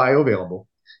more bioavailable.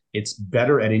 It's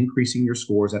better at increasing your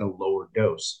scores at a lower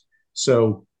dose.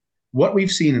 So what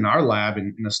we've seen in our lab,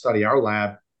 in a study, our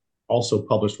lab also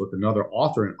published with another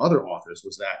author and other authors,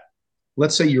 was that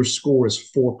let's say your score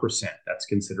is 4%, that's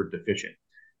considered deficient.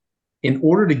 In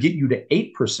order to get you to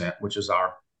 8%, which is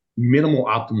our minimal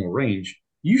optimal range,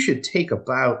 you should take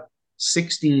about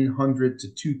 1,600 to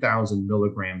 2,000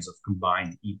 milligrams of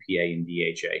combined EPA and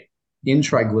DHA in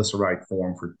triglyceride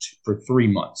form for 3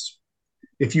 months.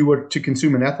 If you were to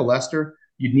consume an ethyl ester,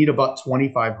 you'd need about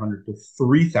 2,500 to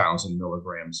 3,000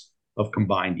 milligrams of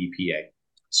combined EPA.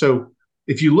 So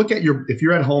if you look at if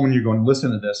you're at home and you're going,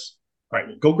 listen to this, all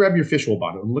right, go grab your fish oil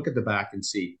bottle and look at the back and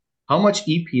see how much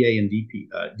EPA and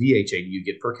DHA do you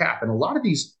get per cap. And a lot of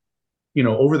these,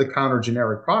 over-the-counter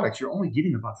generic products, you're only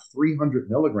getting about 300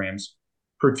 milligrams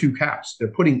per 2 caps. They're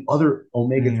putting other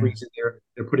omega-3s in there.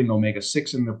 They're putting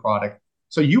omega-6 in their product.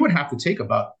 So you would have to take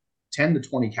about 10 to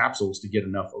 20 capsules to get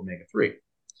enough omega-3.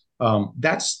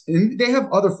 And they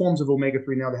have other forms of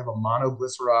omega-3 now. They have a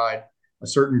monoglyceride. A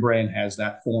certain brand has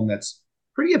that form that's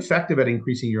pretty effective at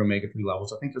increasing your omega-3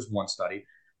 levels. I think there's one study.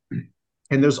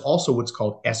 And there's also what's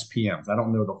called SPMs. I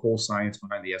don't know the whole science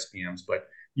behind the SPMs, but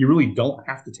you really don't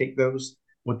have to take those.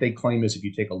 What they claim is if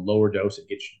you take a lower dose, it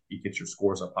gets your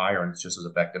scores up higher and it's just as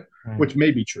effective, which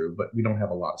may be true, but we don't have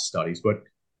a lot of studies.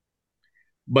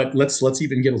 But let's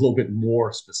even get a little bit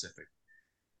more specific.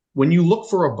 When you look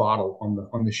for a bottle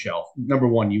on the shelf, number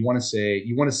one, you want to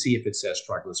see if it says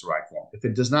triglyceride form. If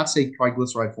it does not say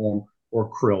triglyceride form or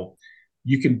krill,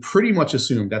 you can pretty much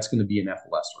assume that's going to be an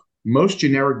ethyl ester. Most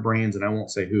generic brands, and I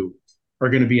won't say who, are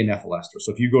going to be an ethyl ester.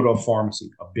 So if you go to a pharmacy,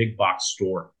 a big box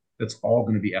store, that's all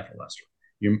going to be ethyl ester.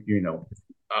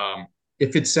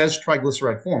 If it says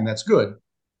triglyceride form, that's good,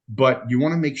 but you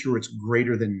want to make sure it's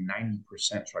greater than 90%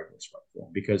 triglyceride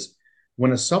form, because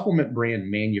when a supplement brand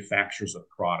manufactures a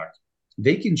product,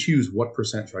 they can choose what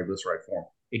percent triglyceride form.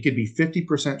 It could be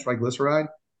 50% triglyceride,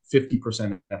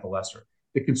 50% ethyl ester.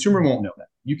 The consumer won't know that.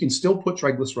 You can still put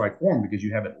triglyceride form because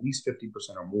you have at least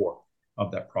 50% or more of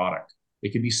that product.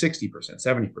 It could be 60%,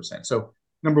 70%. So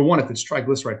number one, if it's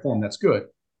triglyceride form, that's good.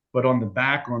 But on the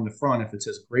back or on the front, if it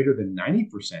says greater than 90%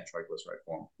 triglyceride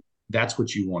form, that's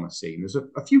what you want to see. And there's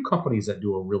a few companies that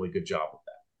do a really good job with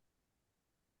that.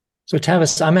 So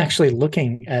Tavis, I'm actually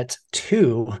looking at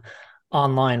two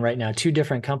online right now, two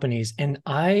different companies, and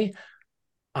I'm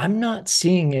not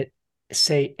seeing it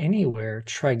say anywhere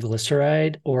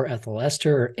triglyceride or ethyl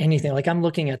ester or anything. Like I'm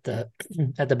looking at the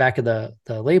back of the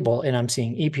label and I'm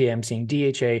seeing EPA, I'm seeing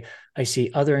DHA, I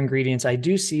see other ingredients. I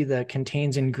do see that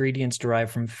contains ingredients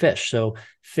derived from fish. So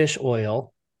fish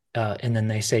oil, and then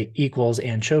they say equals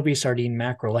anchovy, sardine,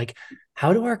 mackerel. Like,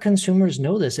 how do our consumers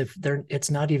know this if it's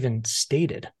not even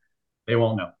stated? They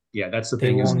won't know. Yeah, that's the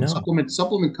thing. They won't know.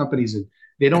 Supplement companies,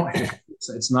 they don't.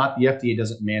 It's not, the FDA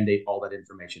doesn't mandate all that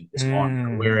information is on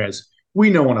there. Whereas we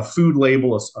know on a food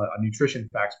label, a nutrition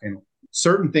facts panel,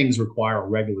 certain things require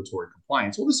regulatory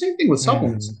compliance. Well, the same thing with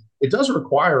supplements. It does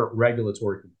require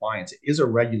regulatory compliance. It is a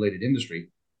regulated industry,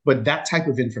 but that type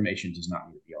of information does not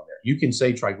need to be on there. You can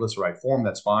say triglyceride form,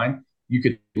 that's fine. You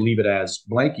could leave it as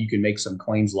blank. You can make some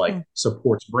claims like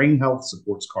supports brain health,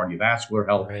 supports cardiovascular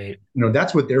health. Right.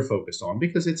 That's what they're focused on,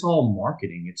 because it's all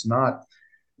marketing. It's not,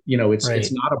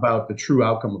 it's not about the true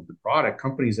outcome of the product.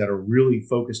 Companies that are really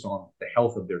focused on the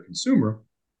health of their consumer,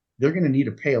 they're going to need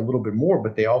to pay a little bit more,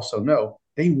 but they also know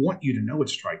they want you to know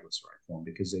it's triglyceride form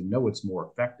because they know it's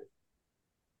more effective.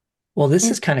 Well, this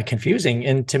is kind of confusing.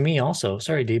 And to me also,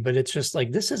 sorry, Dee, but it's just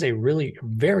like, this is a really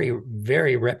very,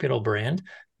 very reputable brand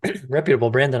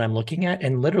that I'm looking at.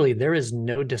 And literally there is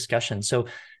no discussion. So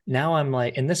now I'm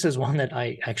like, and this is one that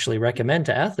I actually recommend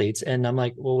to athletes. And I'm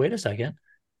like, well, wait a second.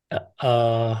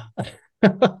 How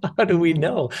do we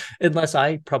know? Unless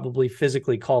I probably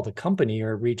physically call the company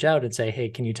or reach out and say, hey,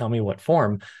 can you tell me what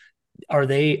form? Are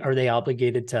they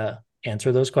obligated to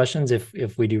answer those questions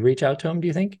if we do reach out to them, do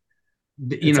you think?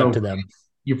 It's up to them.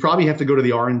 You probably have to go to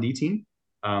the R&D team.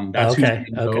 That's okay.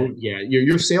 who's going to know. Yeah,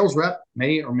 your sales rep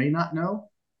may or may not know.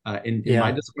 In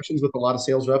my discussions with a lot of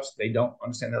sales reps, they don't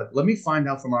understand that. Let me find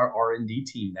out from our R&D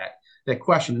team that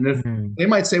question. And if they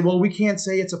might say, well, we can't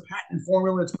say it's a patent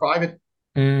formula, it's private.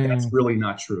 That's really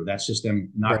not true. That's just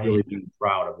them not really being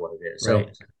proud of what it is. So,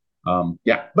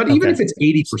 but even if it's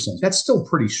 80%, that's still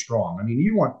pretty strong. I mean,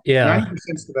 you want 90%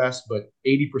 is the best, but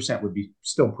 80% would be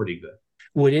still pretty good.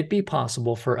 Would it be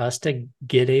possible for us to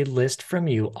get a list from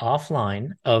you offline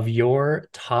of your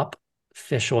top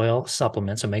fish oil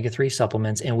supplements, omega-3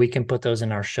 supplements, and we can put those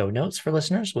in our show notes for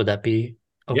listeners? Would that be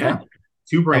okay? Yeah.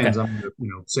 2 brands I'm going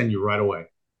to send you right away.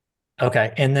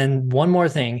 Okay. And then one more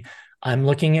thing, I'm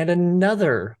looking at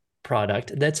another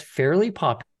product that's fairly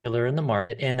popular in the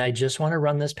market. And I just want to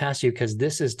run this past you because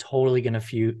this is totally going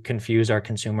to confuse our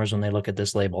consumers when they look at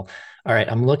this label. All right,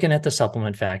 I'm looking at the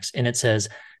supplement facts and it says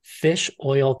fish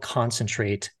oil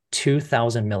concentrate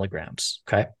 2000 milligrams.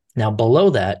 Okay. Now below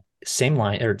that, same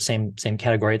line or same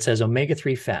category, it says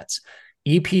omega-3 fats.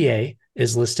 EPA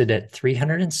is listed at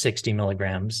 360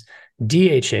 milligrams.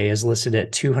 DHA is listed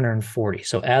at 240.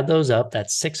 So add those up,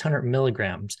 that's 600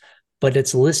 milligrams, but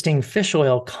it's listing fish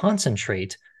oil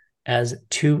concentrate as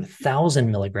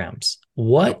 2000 milligrams.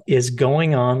 What is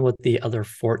going on with the other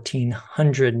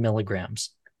 1400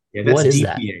 milligrams? Yeah, that's what is DPA.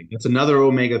 that? That's another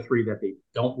omega-3 that they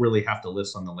don't really have to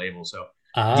list on the label. So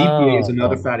DPA is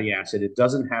another Oh, fatty acid. It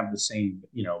doesn't have the same,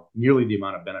 nearly the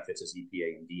amount of benefits as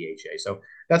EPA and DHA. So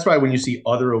that's why when you see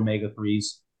other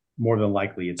omega-3s, more than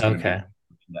likely it's going to be okay.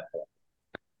 in that form.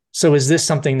 So is this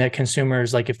something that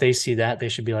consumers, like if they see that, they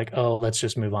should be like, oh, let's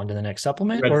just move on to the next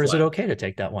supplement? Red Or is it flag. okay to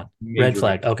take that one? Red Major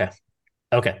flag. red. Okay.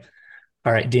 Okay.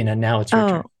 All right, Dina, now it's your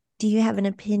turn. Oh, do you have an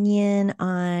opinion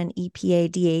on EPA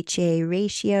DHA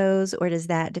ratios, or does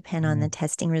that depend on the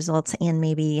testing results and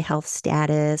maybe health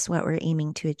status, what we're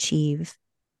aiming to achieve?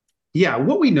 Yeah,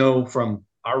 what we know from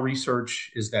our research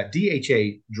is that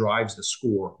DHA drives the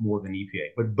score more than EPA,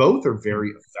 but both are very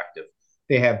effective.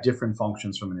 They have different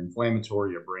functions from an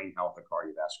inflammatory or brain health or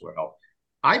cardiovascular health.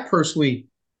 I personally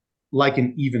like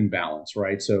an even balance,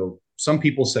 right? So some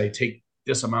people say take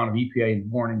this amount of EPA in the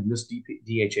morning, this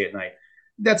DHA at night.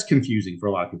 That's confusing for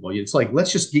a lot of people. It's like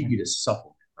let's just get you to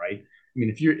supplement, right? I mean,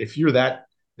 if you're that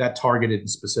targeted and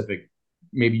specific,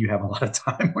 maybe you have a lot of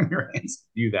time on your hands to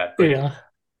do that. But Yeah.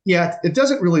 yeah, it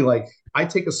doesn't really like. I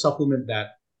take a supplement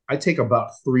that I take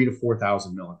about 3 to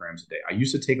 4,000 milligrams a day. I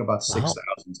used to take about Wow.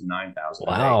 6,000 to 9,000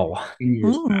 a day Wow. in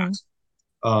years Mm, past.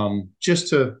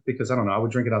 Just because I don't know, I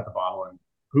would drink it out the bottle, and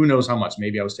who knows how much?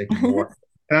 Maybe I was taking more.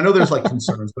 And I know there's like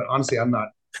concerns, but honestly, I'm not.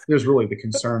 There's really the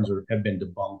concerns have been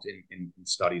debunked in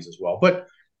studies as well. But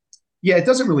yeah, it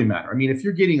doesn't really matter. I mean, if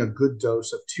you're getting a good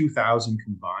dose of 2,000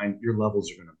 combined, your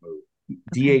levels are going to move.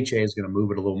 okay. DHA is going to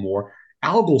move it a little more.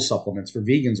 Algal supplements for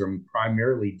vegans are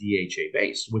primarily DHA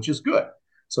based, which is good.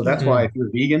 So Yeah. that's why if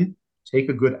you're vegan, take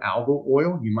a good algal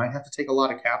oil. You might have to take a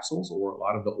lot of capsules or a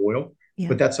lot of the oil, Yeah.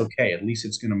 but that's okay. At least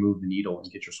it's going to move the needle and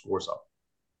get your scores up.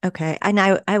 Okay. And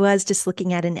I was just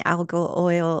looking at an algal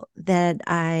oil that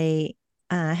I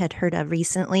had heard of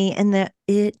recently, and that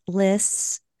it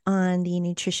lists on the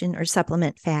nutrition or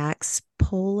supplement facts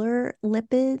polar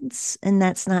lipids. And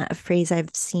that's not a phrase I've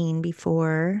seen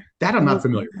before. That I'm not Well,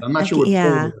 familiar with. I'm not sure okay. what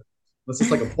polar Yeah. is. Unless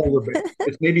it's like a polar, but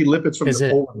it's maybe lipids from Is the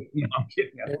it polar. I'm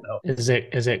kidding. I don't know.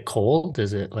 is it cold?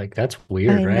 Is it like that's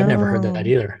weird, I right? I've never heard that know.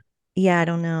 either. Yeah, I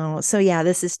don't know. So yeah,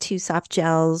 this is two soft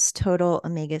gels, total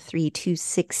omega-3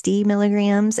 260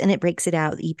 milligrams, and it breaks it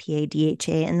out EPA,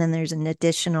 DHA, and then there's an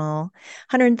additional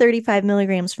 135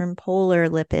 milligrams from polar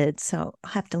lipids. So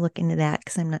I'll have to look into that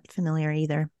because I'm not familiar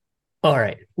either. All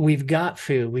right, we've got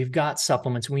food, we've got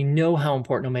supplements. We know how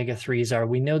important omega-3s are.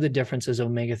 We know the differences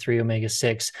omega-3,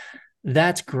 omega-6.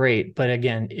 That's great. But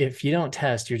again, if you don't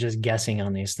test, you're just guessing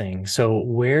on these things. So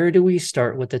where do we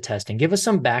start with the testing? Give us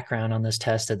some background on this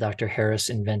test that Dr. Harris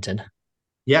invented.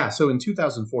 Yeah. So in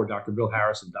 2004, Dr. Bill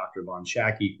Harris and Dr. Von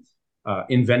Schacke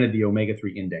invented the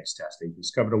omega-3 index test. They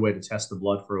discovered a way to test the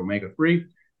blood for omega-3.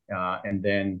 And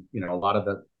then, a lot of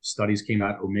the studies came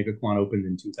out. OmegaQuant opened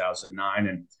in 2009.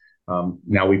 And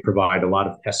now we provide a lot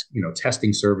of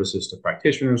testing services to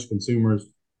practitioners, consumers.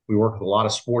 We work with a lot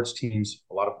of sports teams,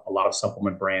 a lot of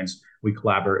supplement brands we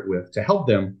collaborate with to help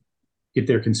them get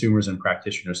their consumers and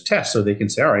practitioners test so they can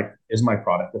say, all right, is my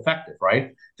product effective,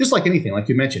 right? Just like anything, like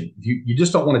you mentioned, you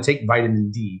just don't want to take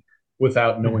vitamin D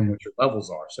without knowing Mhm. what your levels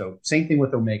are. So same thing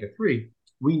with omega-3.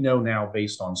 We know now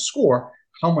based on score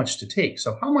how much to take.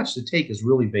 So how much to take is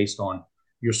really based on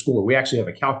your score. We actually have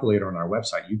a calculator on our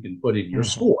website. You can put in your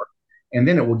Mhm. score, and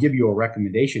then it will give you a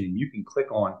recommendation, and you can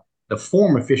click on the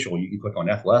form official. You can click on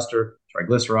ethyl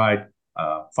triglyceride,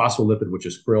 phospholipid, which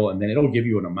is krill, and then it'll give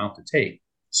you an amount to take.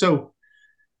 So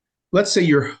let's say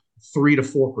you're 3 to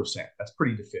 4%. That's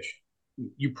pretty deficient.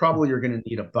 You probably are going to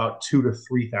need about 2 to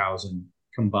 3,000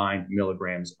 combined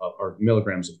milligrams of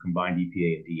combined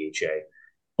EPA and DHA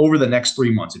over the next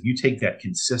 3 months. If you take that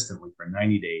consistently for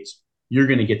 90 days, you're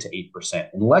going to get to 8%,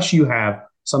 unless you have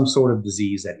some sort of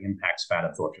disease that impacts fat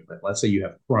absorption. But let's say you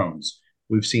have Crohn's.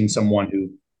 We've seen someone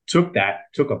who took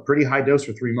a pretty high dose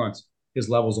for 3 months. His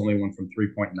levels only went from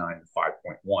 3.9 to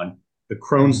 5.1. The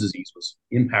Crohn's Mhm. disease was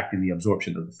impacting the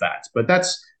absorption of the fats, but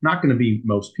that's not going to be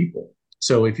most people.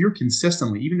 So if you're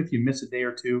consistently, even if you miss a day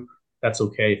or two, that's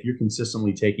okay. If you're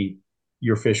consistently taking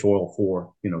your fish oil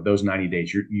for those 90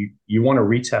 days, you want to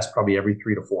retest probably every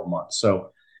 3 to 4 months.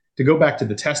 So to go back to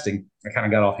the testing, I kind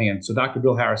of got offhand. So Dr.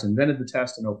 Bill Harris invented the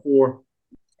test in '04.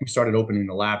 We started opening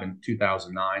the lab in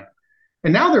 2009.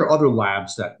 And now there are other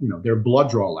labs that, they're blood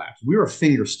draw labs. We're a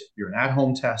finger stick. You're an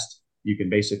at-home test. You can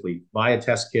basically buy a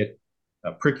test kit,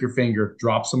 prick your finger,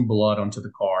 drop some blood onto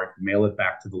the card, mail it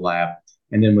back to the lab.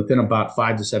 And then within about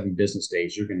 5 to 7 business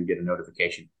days, you're going to get a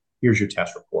notification. Here's your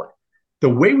test report. The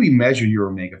way we measure your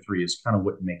omega-3 is kind of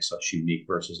what makes us unique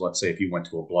versus, let's say, if you went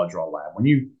to a blood draw lab. When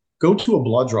you go to a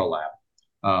blood draw lab,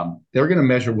 they're going to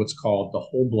measure what's called the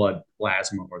whole blood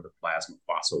plasma or the plasma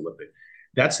phospholipid.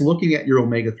 That's looking at your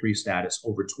omega-3 status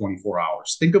over 24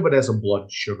 hours. Think of it as a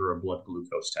blood sugar or blood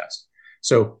glucose test.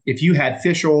 So if you had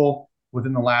fish oil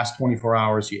within the last 24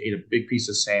 hours, you ate a big piece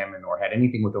of salmon or had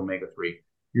anything with omega-3,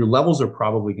 your levels are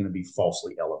probably going to be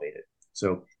falsely elevated.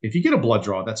 So if you get a blood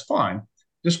draw, that's fine.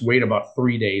 Just wait about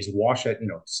 3 days, wash it,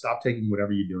 stop taking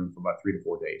whatever you're doing for about 3 to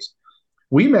 4 days.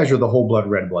 We measure the whole blood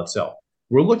red blood cell.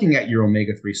 We're looking at your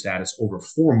omega-3 status over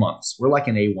 4 months. We're like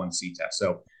an A1C test.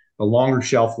 So the longer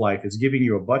shelf life is giving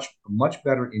you a much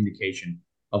better indication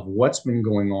of what's been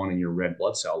going on in your red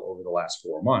blood cell over the last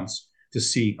 4 months to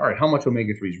see, all right, how much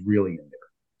omega-3 is really in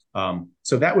there.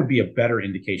 So that would be a better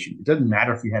indication. It doesn't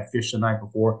matter if you had fish the night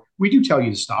before. We do tell you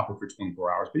to stop it for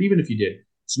 24 hours, but even if you did,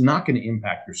 it's not going to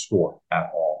impact your score at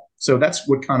all. So that's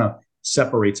what kind of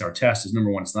separates our test is,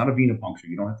 number one, it's not a venipuncture.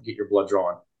 You don't have to get your blood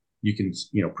drawn. You can,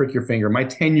 prick your finger. My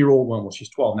 10-year-old, well, she's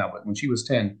 12 now, but when she was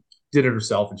 10, did it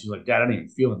herself. And she's like, Dad, I didn't even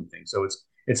feel anything. So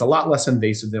it's a lot less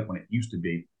invasive than when it used to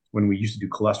be, when we used to do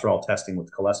cholesterol testing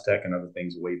with Cholestech and other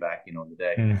things way back, in the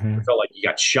day. Mm-hmm. It felt like you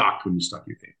got shocked when you stuck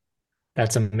your finger.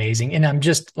 That's amazing. And I'm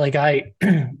just like, I'm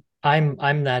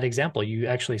that example. You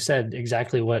actually said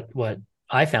exactly what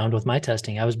I found with my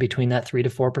testing. I was between that 3 to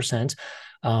 4%.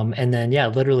 And then,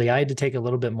 literally I had to take a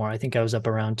little bit more. I think I was up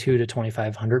around 2 to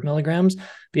 2,500 milligrams,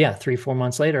 but 3-4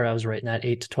 months later, I was right in that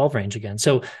 8 to 12 range again.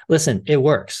 So listen, it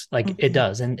works, like it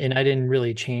does. And I didn't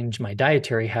really change my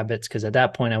dietary habits because at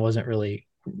that point I wasn't really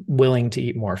willing to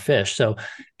eat more fish. So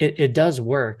it does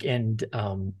work. And,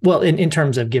 in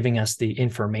terms of giving us the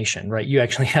information, right? You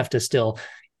actually have to still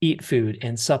eat food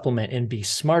and supplement and be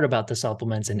smart about the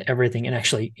supplements and everything and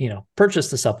actually, purchase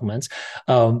the supplements.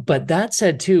 But that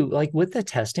said too, like with the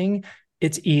testing,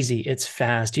 it's easy, it's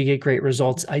fast, you get great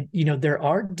results. There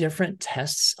are different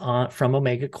tests from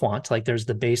Omega Quant, like there's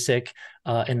the basic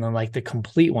and then like the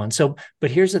complete one. So,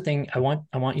 but here's the thing, I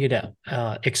want you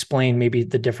to explain maybe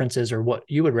the differences or what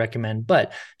you would recommend,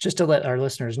 but just to let our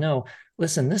listeners know,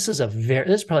 listen, this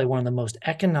is probably one of the most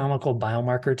economical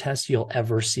biomarker tests you'll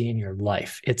ever see in your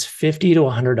life. It's $50 to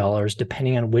 $100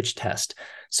 depending on which test.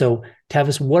 So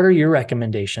Tavis, what are your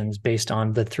recommendations based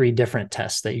on the 3 different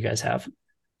tests that you guys have?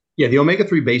 Yeah, the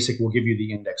omega-3 basic will give you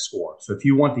the index score. So if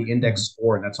you want the index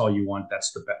score and that's all you want,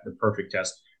 that's the perfect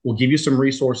test. We'll give you some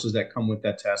resources that come with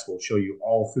that test. We'll show you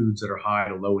all foods that are high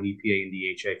to low in EPA and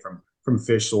DHA from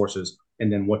fish sources,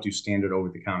 and then what do standard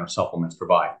over-the-counter supplements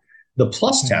provide. The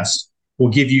plus test will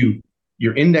give you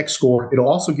your index score. It'll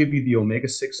also give you the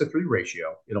omega-6 to 3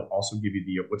 ratio. It'll also give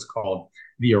you what's called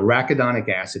the arachidonic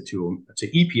acid to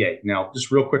EPA. Now,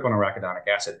 just real quick on arachidonic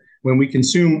acid. When we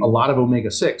consume a lot of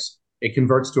omega-6, it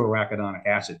converts to arachidonic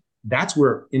acid. That's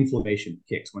where inflammation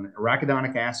kicks. When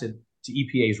arachidonic acid to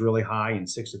EPA is really high and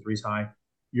 6 to 3 is high,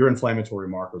 your inflammatory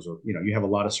markers are, you have a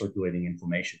lot of circulating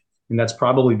inflammation. And that's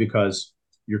probably because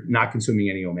you're not consuming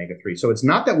any omega-3. So it's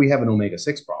not that we have an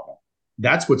omega-6 problem.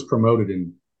 That's what's promoted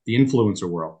in the influencer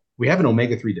world. We have an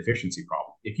omega-3 deficiency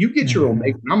problem. If you get your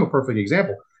omega, and I'm a perfect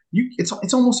example,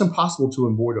 it's almost impossible to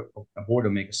avoid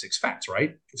omega-6 fats,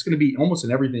 right? It's going to be almost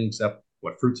in everything except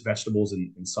fruits, vegetables,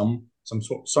 and some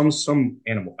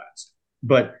animal fats.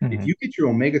 But if you get your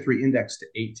omega-3 index to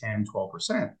 8, 10,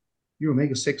 12%, your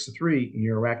omega-6 to 3 and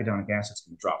your arachidonic acid is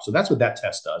going to drop. So that's what that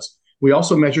test does. We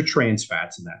also measure trans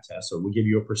fats in that test. So we'll give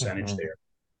you a percentage there.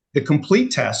 The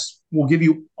complete test will give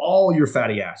you all your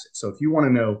fatty acids. So if you want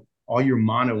to know all your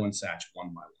monounsaturated one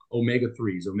by one,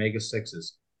 omega-3s,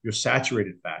 omega-6s, your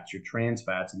saturated fats, your trans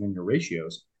fats, and then your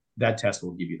ratios, that test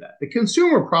will give you that. The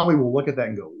consumer probably will look at that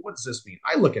and go, what does this mean?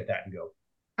 I look at that and go,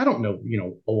 I don't know,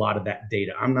 a lot of that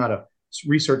data. I'm not a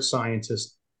research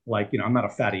scientist, I'm not a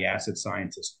fatty acid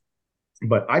scientist,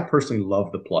 but I personally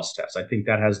love the plus test. I think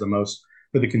that has the most,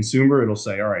 for the consumer, it'll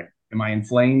say, all right, am I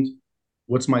inflamed?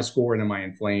 What's my score? And am I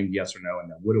inflamed? Yes or no?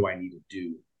 And then what do I need to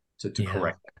do to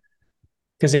correct that?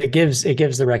 Because it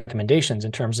gives the recommendations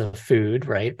in terms of food,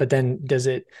 right? But then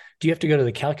do you have to go to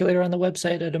the calculator on the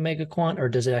website at Omega Quant, or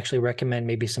does it actually recommend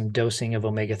maybe some dosing of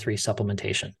omega-3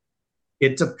 supplementation?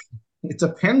 It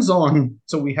depends on,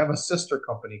 so we have a sister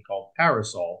company called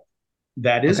Parasol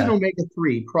That is an Okay.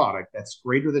 omega-3 product that's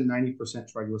greater than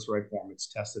 90% triglyceride form. It's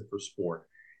tested for sport.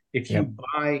 Yep.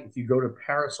 If you go to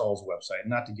Parasol's website,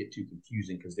 not to get too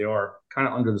confusing because they are kind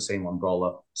of under the same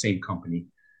umbrella, same company,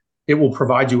 it will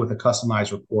provide you with a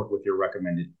customized report with your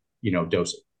recommended,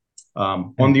 dosing.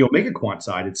 On the Omega Quant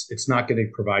side, it's not going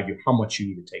to provide you how much you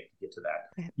need to take to get to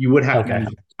that. You would have to Okay.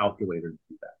 use a calculator to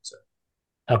do that. So,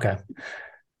 Okay.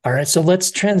 All right. So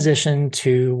let's transition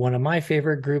to one of my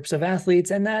favorite groups of athletes,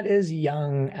 and that is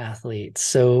young athletes.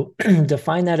 So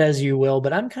define that as you will,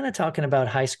 but I'm kind of talking about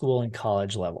high school and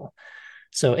college level.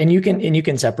 So, and you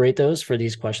can separate those for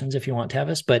these questions if you want,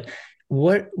 Tavis. But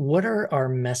what are our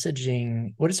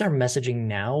messaging? What is our messaging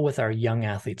now with our young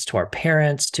athletes, to our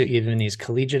parents, to even these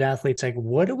collegiate athletes? Like,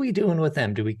 what are we doing with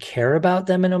them? Do we care about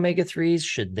them in omega-3s?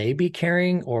 Should they be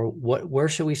caring, or what? Where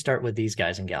should we start with these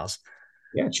guys and gals?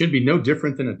 yeah, it should be no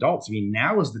different than adults. I mean,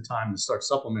 now is the time to start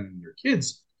supplementing your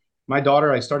kids. My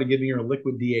daughter, I started giving her a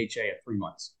liquid DHA at 3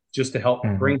 months just to help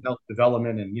Mm-hmm. brain health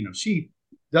development. And, she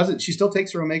still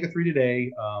takes her omega-3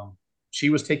 today. She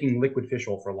was taking liquid fish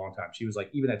oil for a long time. She was like,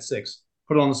 even at 6,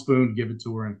 put it on the spoon, give it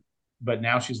to her. But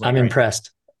now she's like, I'm all right,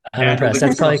 impressed. I'm dad, the impressed. liquid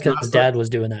That's probably stuff's not because Dad was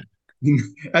doing that.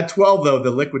 at 12, though, the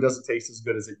liquid doesn't taste as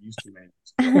good as it used to many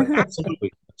years ago. But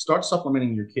absolutely, start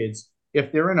supplementing your kids.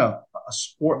 If they're in a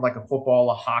sport like a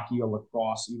football, a hockey, a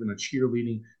lacrosse, even a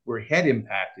cheerleading, where head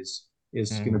impact is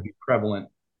going to be prevalent,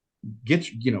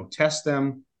 test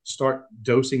them, start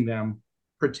dosing them,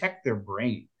 protect their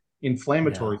brain.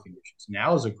 Inflammatory Yeah. conditions.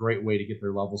 Now is a great way to get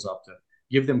their levels up, to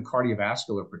give them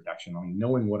cardiovascular protection. I mean,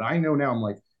 knowing what I know now, I'm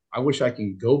like, I wish I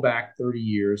can go back 30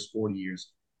 years, 40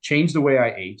 years, change the way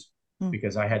I ate,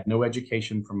 because I had no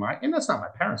education and that's not my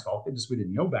parents' fault. We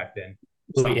didn't know back then.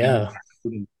 Oh, Stop eating yeah.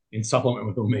 food and supplement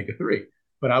with omega-3.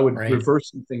 But I would Right.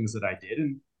 reverse some things that I did.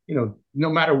 And, no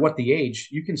matter what the age,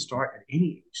 you can start at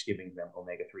any age giving them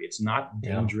omega-3. It's not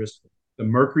Yeah. dangerous. The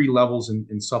mercury levels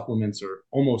in supplements are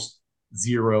almost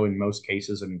zero in most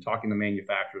cases. I mean, talking to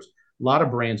manufacturers, a lot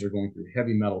of brands are going through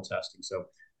heavy metal testing. So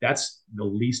that's the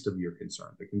least of your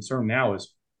concern. The concern now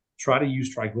is try to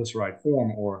use triglyceride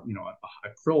form, or, a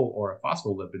krill or a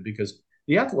phospholipid, because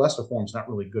the alpha ester form is not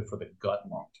really good for the gut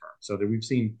long term. So that we've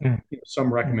seen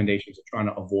some recommendations of trying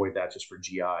to avoid that just for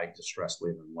GI distress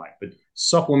later in life. But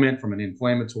supplement from an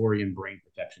inflammatory and brain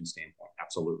protection standpoint,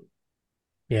 absolutely.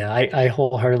 Yeah, I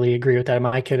wholeheartedly agree with that.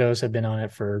 My kiddos have been on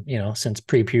it for, since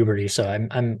pre-puberty. So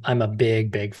I'm a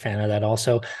big fan of that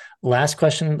also. Last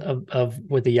question of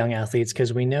with the young athletes,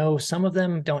 because we know some of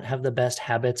them don't have the best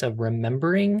habits of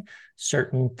remembering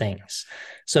certain things.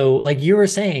 So like you were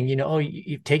saying,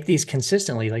 you take these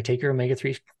consistently, like take your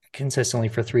omega-3 consistently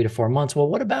for 3 to 4 months. Well,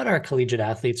 what about our collegiate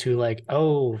athletes who like,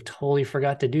 oh, totally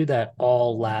forgot to do that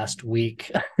all last week?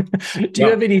 Do you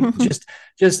have any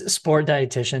just sport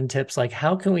dietitian tips? Like,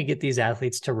 how can we get these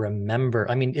athletes to remember?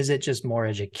 I mean, is it just more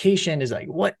education? Is like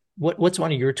what's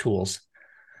one of your tools?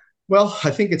 Well,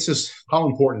 I think it's just how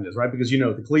important it is, right? Because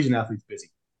the collegiate athlete's busy.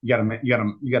 You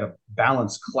got to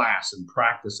balance class and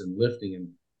practice and lifting, and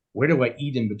where do I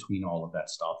eat in between all of that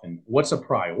stuff, and what's a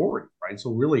priority, right?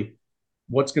 So really,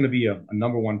 what's going to be a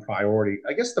number one priority?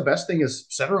 I guess the best thing is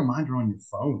set a reminder on your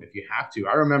phone if you have to.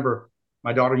 I remember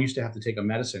my daughter used to have to take a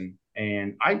medicine,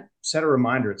 and I set a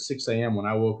reminder at 6 a.m. when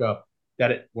I woke up,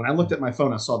 that when I looked at my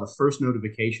phone, I saw the first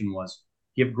notification was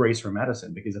give Grace her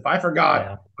medicine, because if I forgot,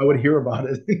 Yeah. I would hear about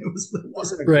it. It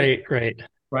wasn't a great, Right.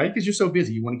 right? Because you're so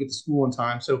busy, you want to get to school on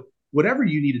time. So whatever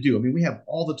you need to do, I mean, we have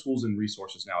all the tools and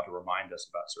resources now to remind us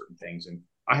about certain things. And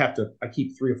I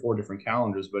keep 3 or 4 different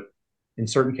calendars, but in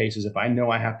certain cases, if I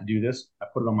know I have to do this, I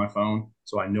put it on my phone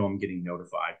so I know I'm getting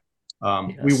notified.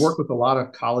 We work Yes. with a lot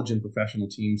of college and professional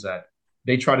teams that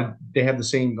they have the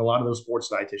same, a lot of those sports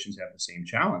dietitians have the same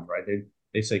challenge, right?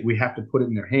 They say we have to put it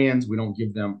in their hands. We don't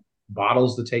give them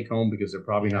bottles to take home because they're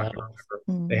probably not going to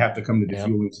remember. They have to come to the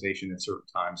fueling station at certain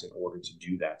times in order to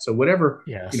do that. So whatever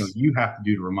Yes. you have to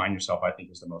do to remind yourself, I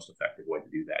think is the most effective way to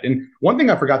do that. And one thing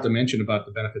I forgot to mention about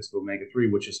the benefits of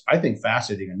omega-3, which is I think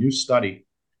fascinating, a new study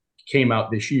came out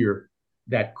this year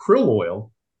that krill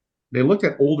oil, they looked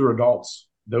at older adults,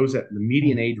 those at the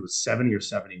median age was 70 or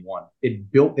 71. They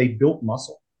built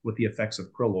muscle with the effects of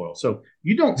krill oil. So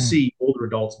you don't see older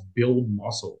adults build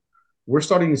muscle. We're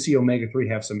starting to see omega-3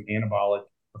 have some anabolic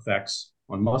effects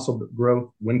on muscle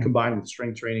growth when combined with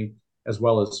strength training, as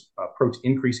well as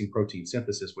increasing protein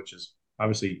synthesis, which is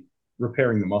obviously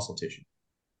repairing the muscle tissue.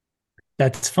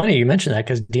 That's funny you mentioned that,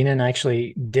 because Dina and I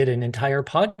actually did an entire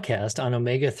podcast on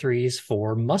omega-3s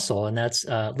for muscle. And that's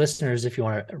listeners, if you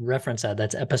want to reference that,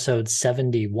 that's episode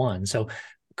 71. So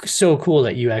cool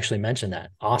that you actually mentioned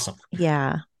that. Awesome.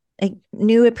 Yeah. A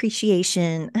new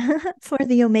appreciation for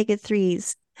the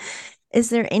omega-3s. Is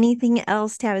there anything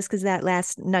else, Tavis? Because that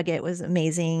last nugget was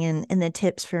amazing, and the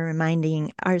tips for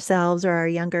reminding ourselves or our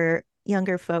younger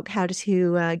folk how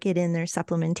to get in their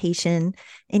supplementation.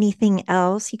 Anything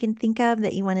else you can think of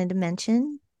that you wanted to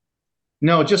mention?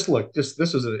 No, just look, just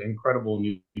this is an incredible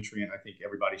nutrient. I think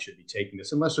everybody should be taking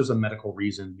this unless there's a medical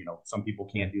reason. Some people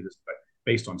can't do this, but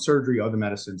based on surgery, other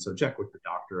medicine. So check with the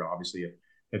doctor, obviously,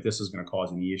 if this is going to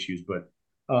cause any issues. But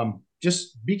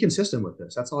just be consistent with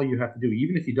this. That's all you have to do.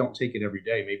 Even if you don't take it every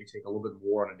day, maybe take a little bit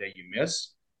more on a day you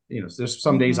miss. There's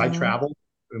some days I travel,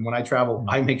 and when I travel,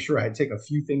 I make sure I take a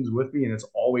few things with me, and it's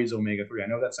always omega-3. I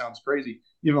know that sounds crazy.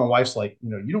 Even my wife's like,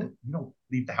 you don't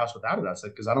leave the house without it. I said,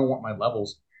 because I don't want my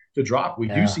levels to drop. We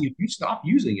do see if you stop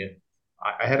using it.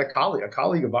 I had a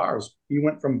colleague of ours. He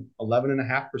went from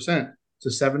 11.5% to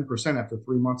 7% after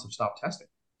 3 months of stop testing,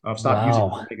 of stop using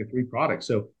omega-3 products.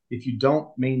 So if you don't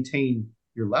maintain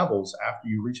your levels after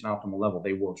you reach an optimal level,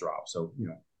 they will drop. So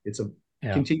it's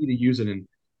continue to use it, and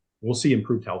we'll see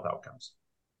improved health outcomes.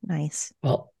 Nice.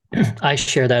 Well, I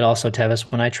share that also, Tavis.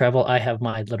 When I travel, I have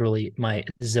literally my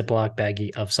Ziploc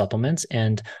baggie of supplements,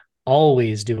 and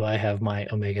always do I have my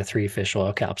omega-3 fish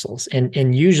oil capsules,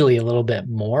 and usually a little bit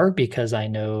more because I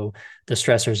know the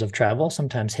stressors of travel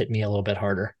sometimes hit me a little bit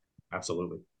harder.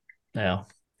 Absolutely. Yeah.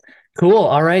 Cool.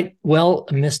 All right. Well,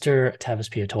 Mr. Tavis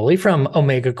Piatoli from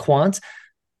Omega Quant,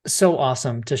 so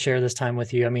awesome to share this time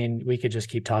with you. I mean, we could just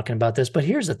keep talking about this, but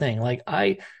here's the thing.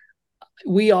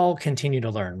 We all continue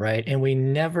to learn, right? And we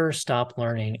never stop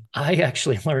learning. I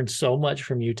actually learned so much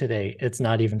from you today. It's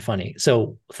not even funny.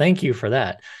 So thank you for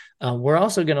that. We're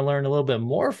also going to learn a little bit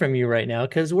more from you right now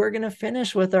because we're going to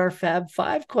finish with our Fab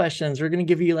Five questions. We're going to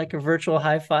give you like a virtual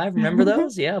high five. Remember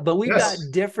those? Yeah, but we've got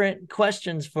different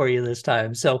questions for you this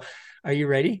time. So are you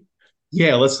ready?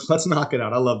 Yeah, let's knock it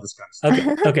out. I love this kind of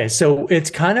stuff. Okay. So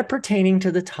it's kind of pertaining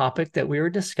to the topic that we were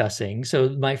discussing.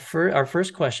 So our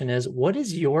first question is, what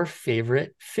is your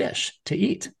favorite fish to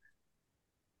eat?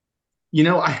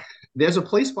 There's a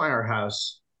place by our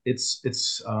house.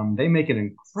 They make an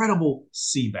incredible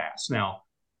sea bass. Now,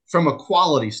 from a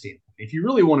quality standpoint, if you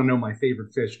really want to know my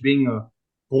favorite fish, being a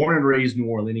born and raised New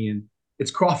Orleanian, it's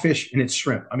crawfish and it's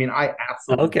shrimp. I mean, I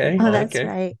absolutely love that's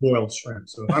right. boiled shrimp.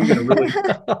 So if I'm going to really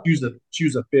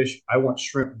choose a fish, I want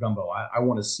shrimp gumbo. I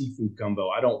want a seafood gumbo.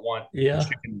 I don't want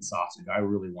chicken and sausage. I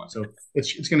really want. So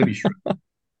it's going to be shrimp.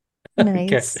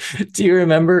 Nice. Okay. Do you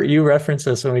remember, you referenced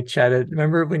this when we chatted?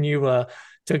 Remember when you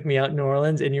took me out in New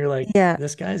Orleans and you're like,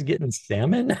 this guy's getting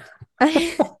salmon?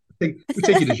 We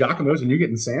take you to Giacomo's and you're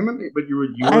getting salmon, but you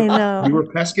were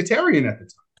pescatarian at the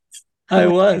time. I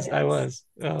was.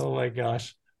 Oh my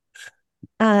gosh.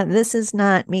 This is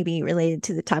not maybe related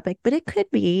to the topic, but it could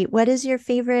be. What is your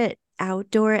favorite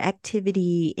outdoor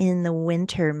activity in the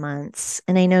winter months?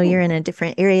 And I know you're in a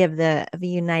different area of the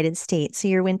United States, so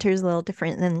your winter's a little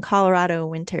different than Colorado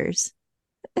winters.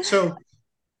 So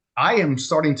I am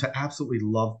starting to absolutely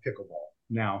love pickleball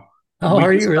now.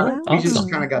 Are you really? We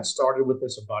just kind of got started with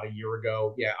this about a year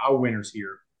ago. Yeah, our winter's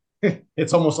here.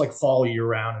 It's almost like fall year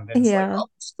round, and then it's like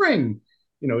spring.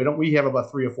 We have about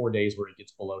 3 or 4 days where it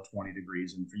gets below 20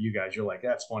 degrees. And for you guys, you're like,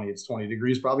 that's funny. It's 20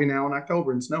 degrees probably now in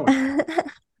October and snowing.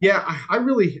 Yeah, I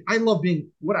love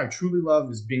what I truly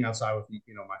love is being outside with,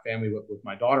 my family, with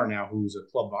my daughter now, who's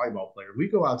a club volleyball player. We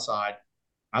go outside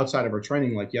of our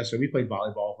training. Like yesterday, we played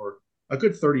volleyball for a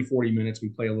good 30, 40 minutes. We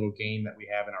play a little game that we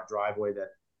have in our driveway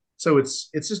so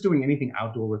it's just doing anything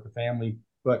outdoor with the family.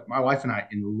 But my wife and I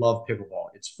love pickleball.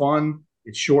 It's fun.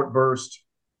 It's short burst.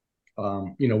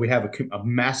 We have a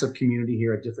massive community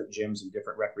here at different gyms and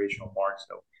different recreational parks.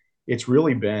 So it's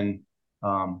really been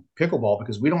pickleball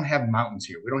because we don't have mountains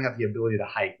here. We don't have the ability to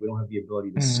hike. We don't have the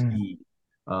ability to ski.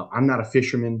 I'm not a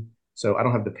fisherman, so I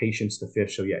don't have the patience to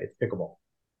fish. So yeah, it's pickleball.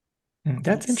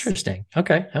 That's interesting.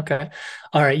 Okay.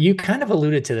 All right. You kind of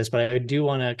alluded to this, but I do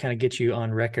want to kind of get you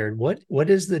on record. What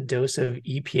is the dose of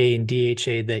EPA and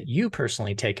DHA that you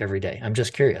personally take every day? I'm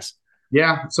just curious.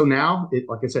 Yeah. So now,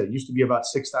 like I said, it used to be about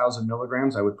 6,000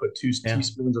 milligrams. I would put two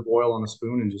teaspoons of oil on a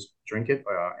spoon and just drink it.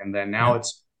 And then now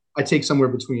I take somewhere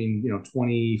between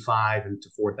 25 and to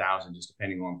 4,000, just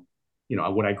depending on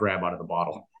what I grab out of the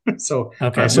bottle. So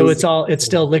so it's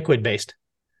still liquid based.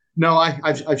 No,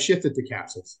 I've shifted to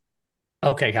capsules.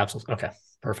 Okay, capsules. Okay,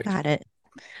 perfect. Got it.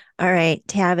 All right,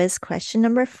 Tavis, question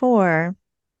number 4.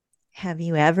 Have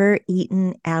you ever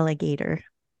eaten alligator?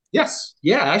 Yes.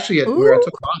 Yeah, actually, where I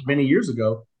took Bob many years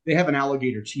ago, they have an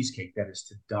alligator cheesecake that is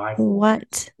to die for.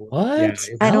 What? Yeah,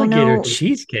 I don't know.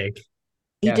 Cheesecake.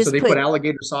 So they put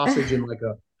alligator sausage in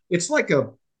it's like a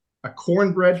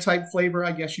cornbread type flavor,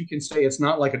 I guess you can say. It's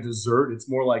not like a dessert. It's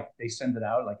more like they send it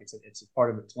out like it's a part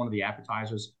of it. It's one of the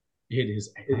appetizers. It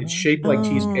is. It's shaped like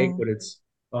cheesecake, Oh, but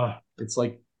it's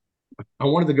like I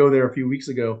wanted to go there a few weeks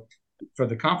ago for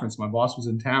the conference. My boss was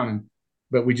in town,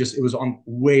 but it was on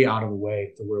way out of the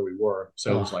way to where we were.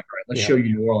 So it was Oh, like, all right, let's yeah. show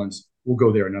you New Orleans. We'll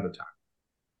go there another time.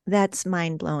 that's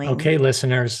mind blowing. Okay,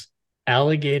 listeners,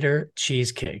 alligator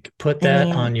cheesecake. Put I that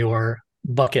mean, on your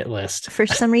bucket list. for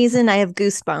some reason, I have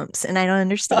goosebumps and I don't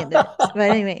understand it. But,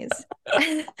 anyways.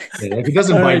 Yeah, if it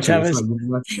doesn't All right, bite you, it's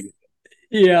not. Tavis.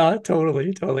 Yeah,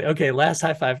 totally, totally. Okay, last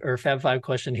high five or Fab Five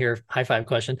question here. High five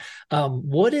question.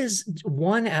 What is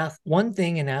one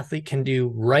thing an athlete can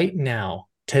do right now,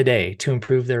 today, to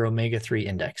improve their omega-3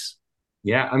 index?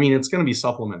 Yeah, I mean, it's going to be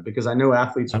supplement because I know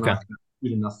athletes are Okay. not going to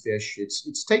eat enough fish.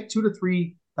 It's take 2 to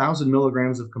 3 thousand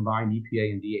milligrams of combined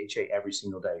EPA and DHA every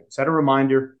single day. Set a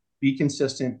reminder, be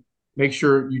consistent. Make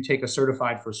sure you take a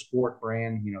certified for sport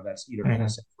brand, that's either Mhm.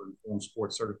 NSF or Informed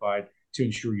Sports certified to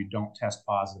ensure you don't test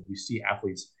positive. We see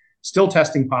athletes still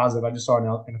testing positive. I just saw an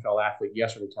NFL athlete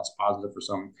yesterday test positive for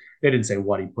something. They didn't say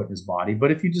what he put in his body,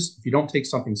 but if you don't take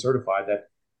something certified,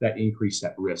 that increase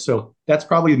that risk. So that's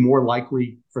probably more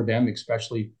likely for them,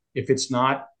 especially if it's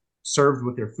not served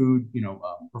with their food,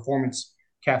 performance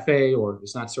cafe, or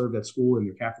it's not served at school in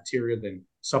their cafeteria, then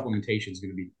supplementation is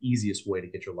going to be the easiest way to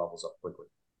get your levels up quickly.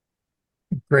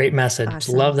 Great message.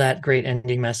 Awesome. Love that. Great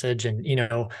ending message. And,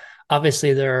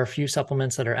 obviously there are a few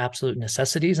supplements that are absolute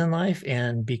necessities in life.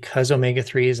 And because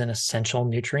omega-3 is an essential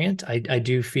nutrient, I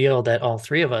do feel that all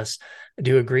three of us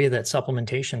do agree that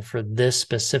supplementation for this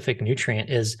specific nutrient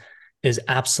is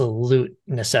absolute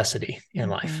necessity in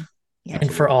life. Yeah.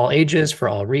 And for all ages, for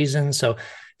all reasons. So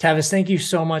Tavis, thank you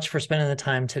so much for spending the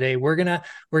time today. We're gonna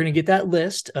get that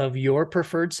list of your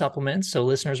preferred supplements. So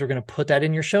listeners, we're gonna put that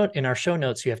in our show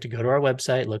notes. You have to go to our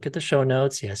website, look at the show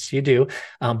notes. Yes, you do.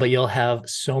 But you'll have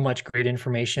so much great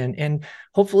information, and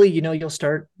hopefully, you'll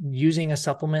start using a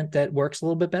supplement that works a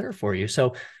little bit better for you.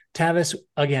 So Tavis,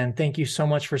 again, thank you so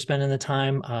much for spending the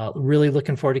time. Really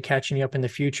looking forward to catching you up in the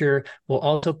future. We'll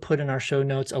also put in our show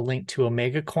notes a link to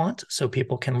Omega Quant so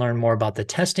people can learn more about the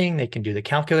testing. They can do the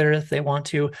calculator if they want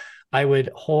to. I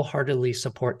would wholeheartedly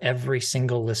support every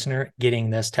single listener getting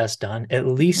this test done. At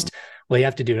least, well, you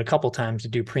have to do it a couple times to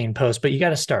do pre and post, but you got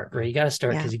to start, right? You got to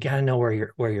start because you got to know where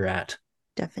you're at.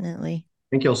 Definitely.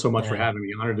 Thank you all so much for Yeah. having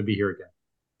me. Honored to be here again.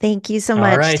 Thank you so All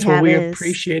much, right. Well, we Tavis.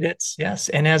 appreciate it. Yes.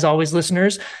 And as always,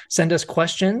 listeners, send us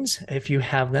questions. If you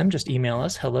have them, just email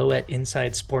us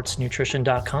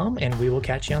hello@insidesportsnutrition.com, and we will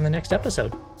catch you on the next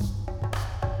episode.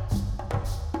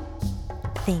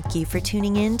 Thank you for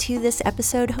tuning in to this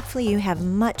episode. Hopefully you have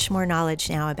much more knowledge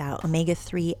now about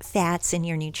omega-3 fats in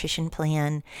your nutrition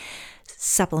plan,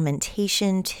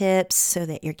 supplementation tips so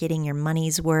that you're getting your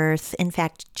money's worth. In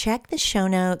fact, check the show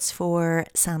notes for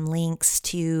some links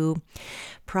to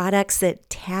products that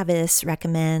Tavis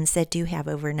recommends that do have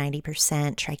over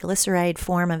 90% triglyceride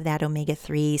form of that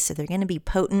omega-3. So they're going to be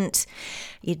potent.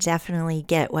 You definitely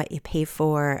get what you pay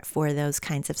for those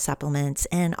kinds of supplements.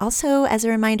 And also, as a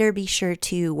reminder, be sure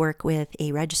to work with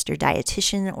a registered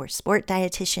dietitian or sport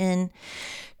dietitian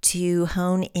to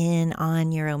hone in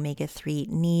on your omega-3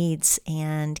 needs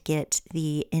and get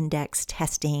the index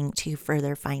testing to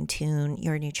further fine-tune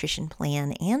your nutrition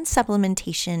plan and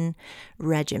supplementation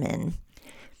regimen.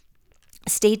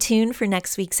 Stay tuned for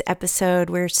next week's episode.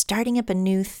 We're starting up a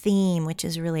new theme, which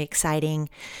is really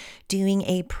exciting, doing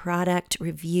a product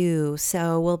review.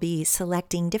 So we'll be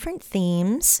selecting different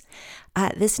themes.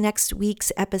 This next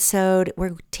week's episode,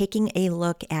 we're taking a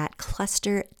look at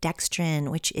cluster dextrin,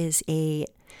 which is a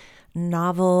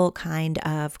novel kind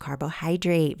of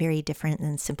carbohydrate, very different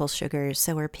than simple sugars.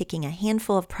 So we're picking a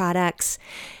handful of products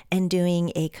and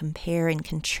doing a compare and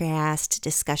contrast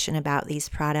discussion about these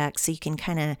products so you can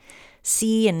kind of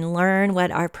see and learn what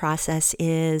our process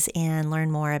is and learn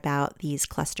more about these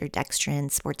cluster dextrin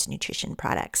sports nutrition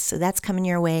products. So that's coming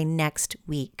your way next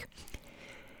week.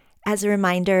 As a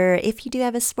reminder, if you do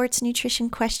have a sports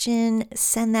nutrition question,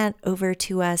 send that over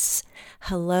to us,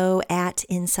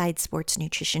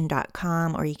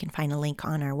 hello@insidesportsnutrition.com, or you can find a link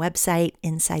on our website,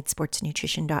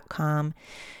 insidesportsnutrition.com,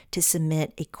 to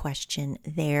submit a question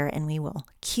there, and we will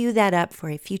queue that up for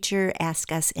a future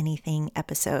Ask Us Anything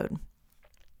episode.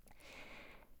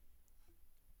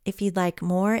 If you'd like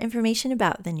more information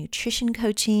about the nutrition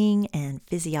coaching and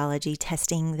physiology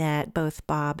testing that both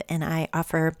Bob and I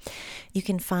offer, you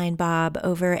can find Bob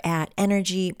over at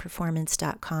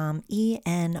energyperformance.com,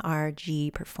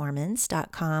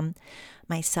 ENRGperformance.com,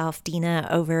 myself, Dina,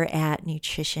 over at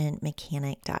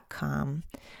nutritionmechanic.com.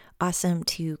 Awesome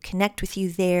to connect with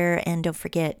you there, and don't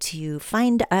forget to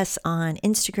find us on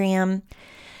Instagram.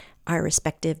 our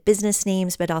respective business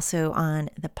names, but also on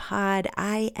the Pod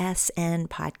ISN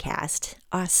podcast.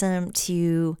 Awesome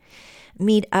to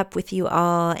meet up with you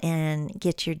all and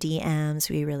get your DMs.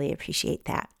 We really appreciate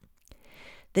that.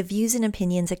 The views and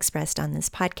opinions expressed on this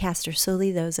podcast are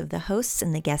solely those of the hosts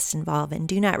and the guests involved and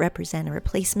do not represent a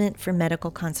replacement for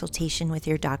medical consultation with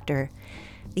your doctor.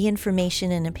 The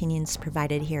information and opinions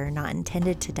provided here are not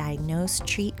intended to diagnose,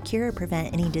 treat, cure, or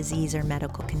prevent any disease or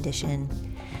medical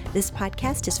condition. This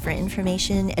podcast is for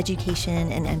information,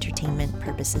 education, and entertainment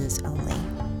purposes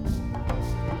only.